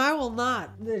too, and I will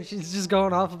not." And she's just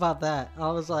going off about that. I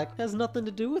was like, "Has nothing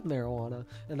to do with marijuana,"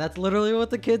 and that's literally what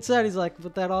the kid said. He's like,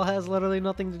 "But that all has literally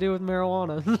nothing to do with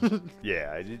marijuana."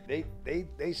 Yeah,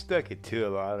 they stuck it to a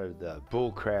lot of the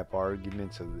bullcrap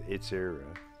arguments of its era.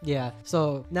 Yeah,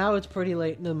 so now it's pretty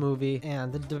late in the movie,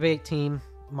 and the debate team,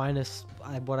 minus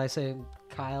what I say,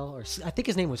 Kyle, or I think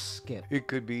his name was Skit. It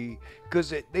could be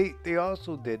because they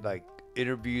also did like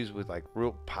interviews with like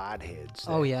real potheads.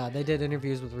 Oh yeah, they did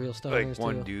interviews with real stoners Like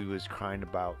one too. dude was crying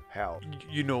about how,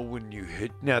 when you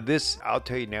hit. Now this, I'll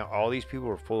tell you now, all these people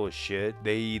are full of shit.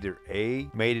 They either A,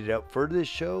 made it up for this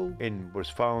show and was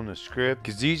following the script,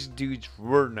 because these dudes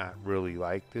were not really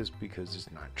like this, because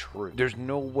it's not true. There's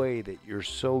no way that you're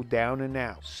so down and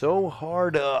out, so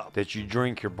hard up, that you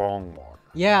drink your bong water.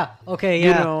 Yeah. Okay.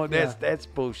 Yeah. That's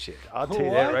bullshit. I'll tell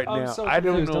you that right now. So I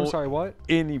don't confused. know I'm sorry, what?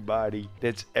 anybody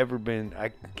that's ever been.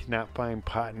 I cannot find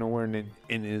pot nowhere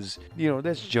in his.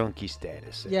 That's junkie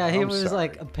status. Yeah. He I'm was sorry.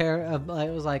 like a pair of. It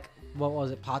was like, what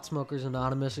was it? Pot Smokers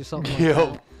Anonymous or something. Like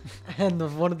Yo. that.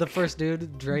 And one of the first dude to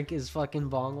drink his fucking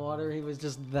bong water. He was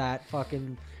just that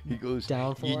fucking. He goes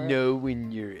down for it.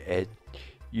 when you're at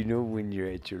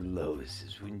your lowest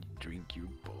is when you drink your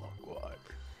bong water.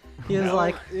 He was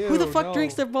like, "Who the fuck no.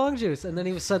 drinks their bong juice?" And then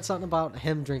he said something about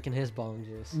him drinking his bong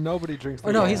juice. Nobody drinks.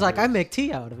 Or no, he's like, "I make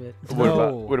tea out of it."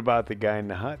 What about the guy in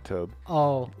the hot tub?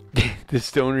 Oh, The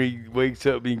stoner, he wakes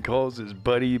up and he calls his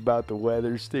buddy about the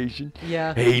weather station.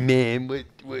 yeah. Hey man,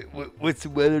 what's the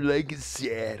weather like in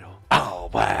Seattle? Oh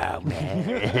wow,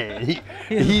 man.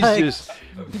 He's like- just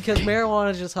Because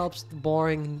marijuana just helps the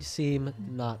boring seem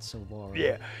not so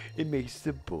boring. it makes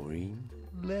the boring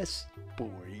less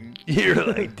boring. You're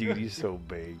like, dude, he's so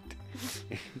baked.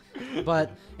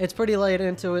 But it's pretty late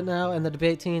into it now, and the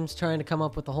debate team's trying to come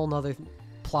up with a whole nother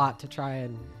plot to try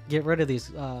and get rid of these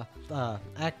the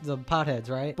potheads,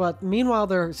 right? But meanwhile,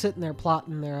 they're sitting there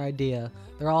plotting their idea.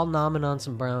 They're all nomming on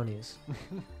some brownies.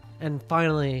 And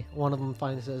finally, one of them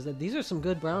finally says that these are some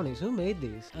good brownies. Who made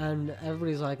these? And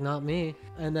everybody's like, not me.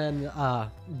 And then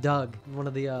Doug, one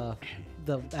of the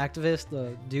activist,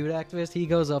 the dude activist, he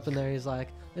goes up in there. He's like,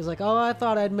 oh, I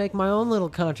thought I'd make my own little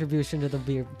contribution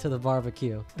to the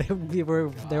barbecue. They were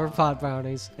pot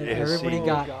brownies, and Yeah, everybody see?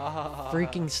 got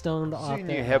freaking stoned off Seeing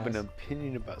their you have an ass.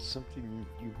 opinion about something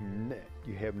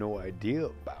you have no idea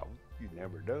about. you've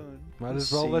never done. Might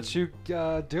as well let you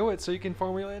do it so you can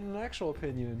formulate an actual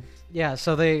opinion. Yeah,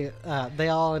 so they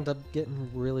all end up getting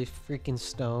really freaking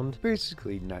stoned.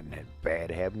 Basically, nothing that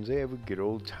bad happens. They have a good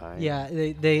old time. Yeah,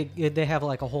 they have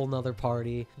like a whole nother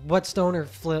party. What stoner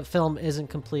film isn't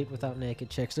complete without naked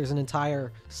chicks? There's an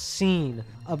entire scene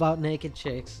about naked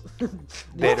chicks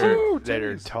that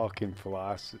are talking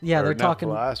philosophy. Yeah, they're not talking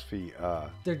philosophy.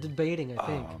 They're debating, I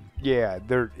think. Yeah,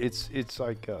 it's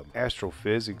like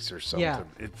astrophysics or something. Yeah.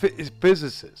 It's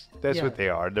physicists. That's Yeah. what they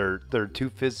are. They're two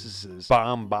physicists,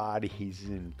 bomb bodies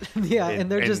and Yeah,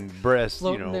 and they're just breasts,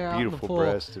 floating there out in the beautiful pool.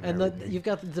 breasts and And everything. you've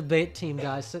got the debate team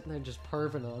guys sitting there just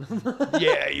perving on them.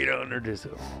 Yeah, and they're just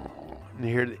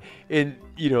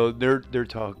they're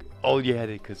talking. Oh yeah,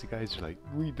 because the guys are like,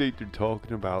 we think they're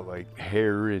talking about like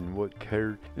hair and what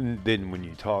hair, and then when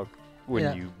you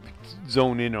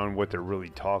zone in on what they're really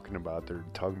talking about, they're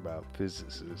talking about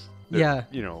physicists. Yeah.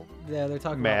 Yeah, they're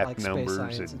talking math about like space numbers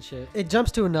science and shit. It jumps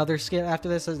to another skit after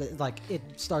this. It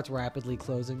starts rapidly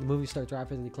closing. The movie starts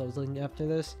rapidly closing after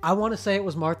this. I want to say it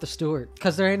was Martha Stewart,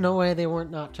 because there ain't no way they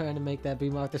weren't not trying to make that be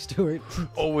Martha Stewart.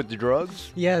 Oh, with the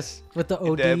drugs? Yes, with the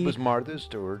OD. That was Martha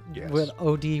Stewart. Yes. With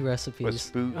OD With recipes.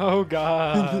 spook. Oh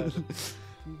God.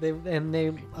 They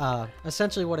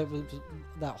essentially what it was,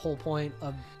 that whole point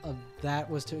of that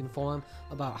was to inform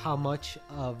about how much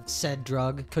of said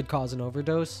drug could cause an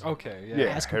overdose. Okay, yeah. Yeah,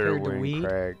 As compared to heroin, weed.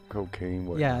 crack, cocaine,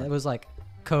 whatever. Yeah, it was like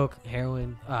coke,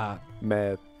 heroin,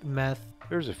 meth.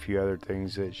 There's a few other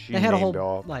things that she They had a named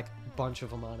whole off. like bunch of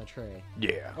them on a tray.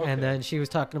 Yeah. Okay. And then she was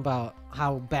talking about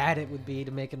how bad it would be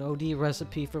to make an OD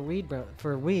recipe for weed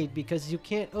because you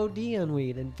can't OD on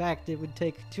weed. In fact, it would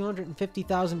take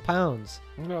 250,000 pounds,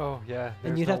 No, yeah.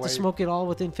 and you'd have to smoke it all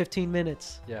within 15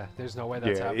 minutes. Yeah, there's no way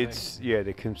that's happening.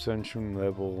 The consumption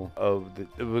level of the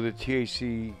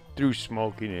THC through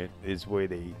smoking it is way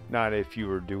not if you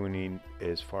were doing it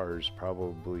as far as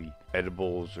probably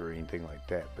edibles or anything like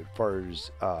that, but as far as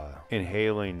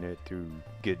inhaling it through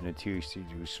getting the THC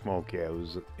through smoke, yeah,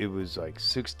 it was like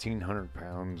 1,600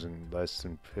 pounds in less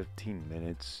than 15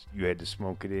 minutes. You had to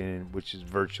smoke it in, which is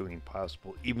virtually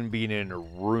impossible. Even being in a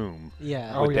room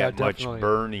Yeah. Oh, with yeah, that much definitely.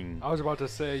 burning. I was about to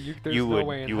say, there's you no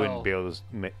way in hell. wouldn't be able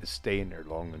to stay in there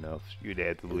long enough. You'd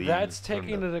have to leave. That's from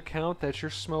taking into account that you're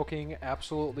smoking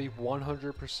absolutely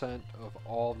 100% of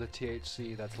all the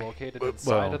THC that's located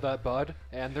inside of that bud,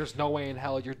 and there's no way in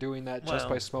hell you're doing that just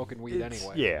by smoking weed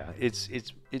anyway. Yeah, it's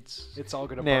all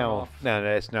gonna burn off. Now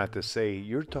that's not to say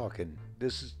you're talking.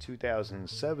 This is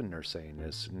 2007. They're saying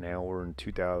this. Now we're in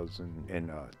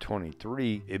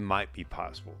 2023. It might be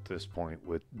possible at this point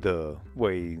with the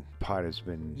way pot has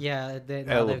been Yeah, now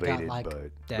elevated, they've got like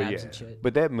but dabs yeah. and shit.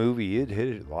 But that movie, it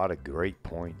hit a lot of great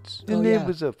points. Oh, And yeah. it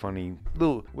was a funny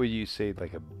little, what you say,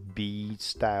 like a B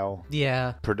style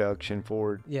Yeah, production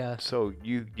for it. yeah, So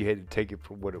you had to take it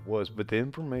for what it was, but the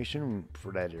information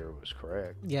for that era was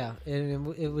correct. yeah.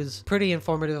 And it was pretty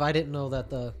informative. I didn't know that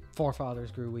the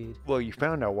forefathers grew weed. Well, you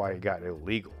found out why it got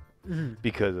illegal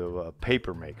because of a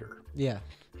paper maker. Yeah,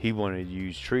 He wanted to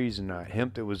use trees and not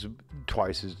hemp that was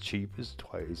twice as cheap,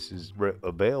 twice as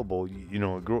available.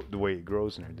 The way it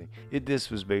grows and everything.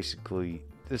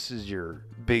 This is your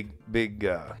big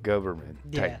government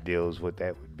type Yeah. deals. What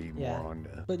that would be more Yeah. on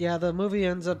the. but yeah, the movie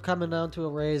ends up coming down to a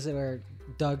raise where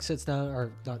Doug sits down,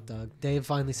 or not Doug, Dave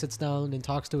finally sits down and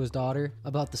talks to his daughter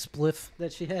about the spliff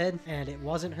that she had, and it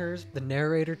wasn't hers. The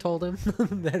narrator told him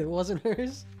that it wasn't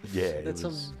hers. Yeah, That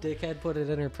some dickhead put it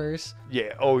in her purse.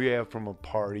 Yeah. Oh yeah, from a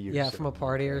party. Or Yeah, something. from a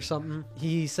party or something.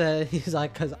 He said, he's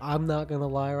like, because I'm not going to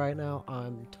lie right now,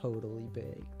 I'm totally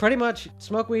big. Pretty much,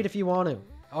 smoke weed if you want to.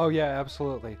 Oh yeah,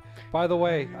 absolutely. By the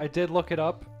way, I did look it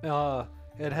up.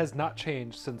 It has not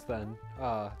changed since then.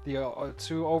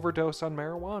 To overdose on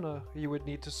marijuana, you would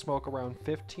need to smoke around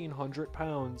 1,500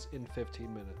 pounds in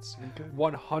 15 minutes. Okay.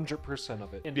 100%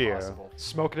 of it impossible.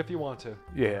 Smoke it if you want to.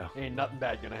 Yeah. Ain't nothing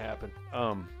bad gonna happen.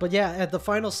 But yeah, at the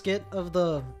final skit of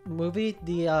the movie,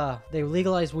 they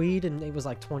legalized weed, and it was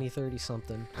like 20-30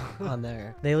 something on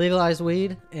there. They legalized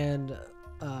weed, and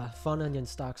Fun Onion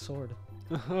stock soared.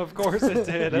 Of course it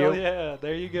did. Hell yeah,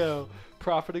 there you go.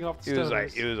 Profiting off the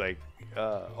stoners. It was like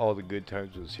all the good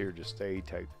times was here to stay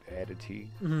type attitude.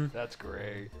 That's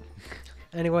great.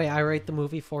 Anyway, I rate the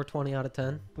movie 420 out of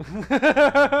 10.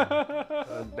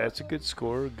 That's a good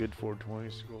score, a good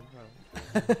 420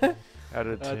 score. Out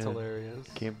of 10. That's hilarious.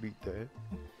 Can't beat that.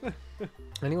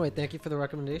 Anyway, thank you for the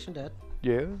recommendation, Dad.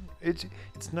 Yeah, it's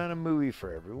not a movie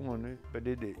for everyone, but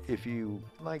if you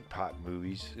like pot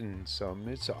movies and some,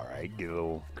 it's all right.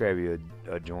 Grab you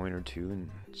a joint or two and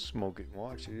smoke it and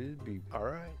watch it. It'd be all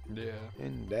right. Yeah.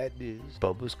 And that is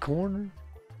Bubba's Corner.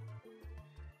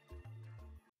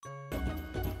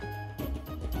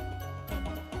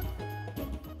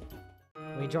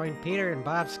 join Peter and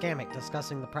Bob Scammic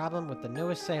discussing the problem with the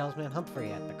newest salesman,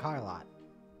 Humphrey, at the car lot.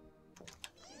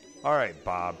 All right,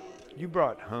 Bob. You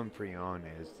brought Humphrey on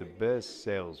as the best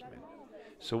salesman.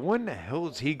 So when the hell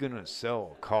is he gonna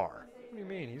sell a car? What do you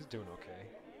mean? He's doing okay.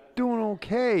 Doing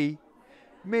okay?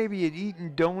 Maybe at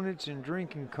eating donuts and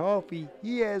drinking coffee,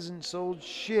 he hasn't sold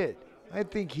shit. I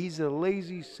think he's a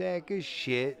lazy sack of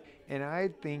shit, and I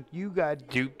think you got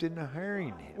duped into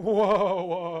hiring him.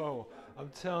 Whoa. I'm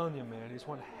telling you, man, he's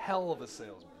one hell of a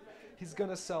salesman. He's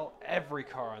gonna sell every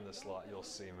car on this lot, you'll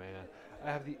see, man.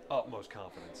 I have the utmost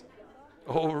confidence in him.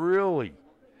 Oh, really?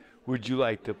 Would you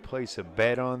like to place a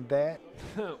bet on that?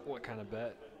 What kind of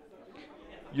bet?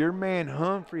 Your man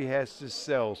Humphrey has to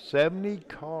sell 70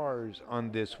 cars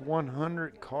on this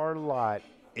 100-car lot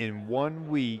in 1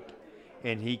 week,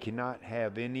 and he cannot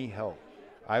have any help.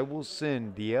 I will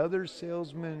send the other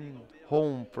salesman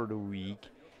home for the week.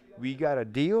 We got a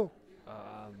deal?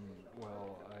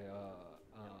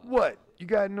 What? You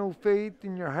got no faith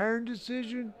in your hiring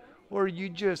decision? Or are you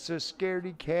just a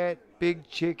scaredy cat, big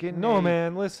chicken? No,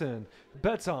 man, listen.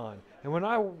 Bet's on. And when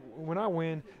I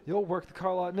win, you'll work the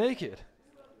car lot naked.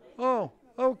 Oh,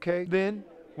 okay. Then,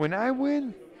 when I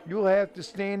win, you'll have to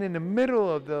stand in the middle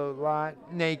of the lot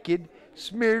naked,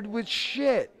 smeared with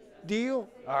shit. Deal?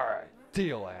 Alright,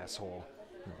 deal, asshole.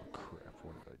 Oh, crap,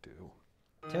 what did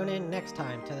I do? Tune in next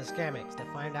time to the Scammics to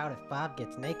find out if Bob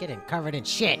gets naked and covered in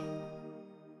shit.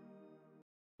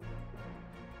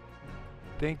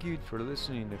 Thank you for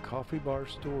listening to Coffee Bar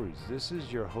Stories. This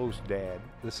is your host, Dad.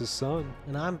 This is Son.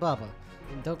 And I'm Bubba.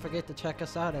 And don't forget to check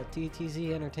us out at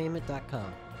DTZ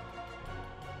Entertainment.com.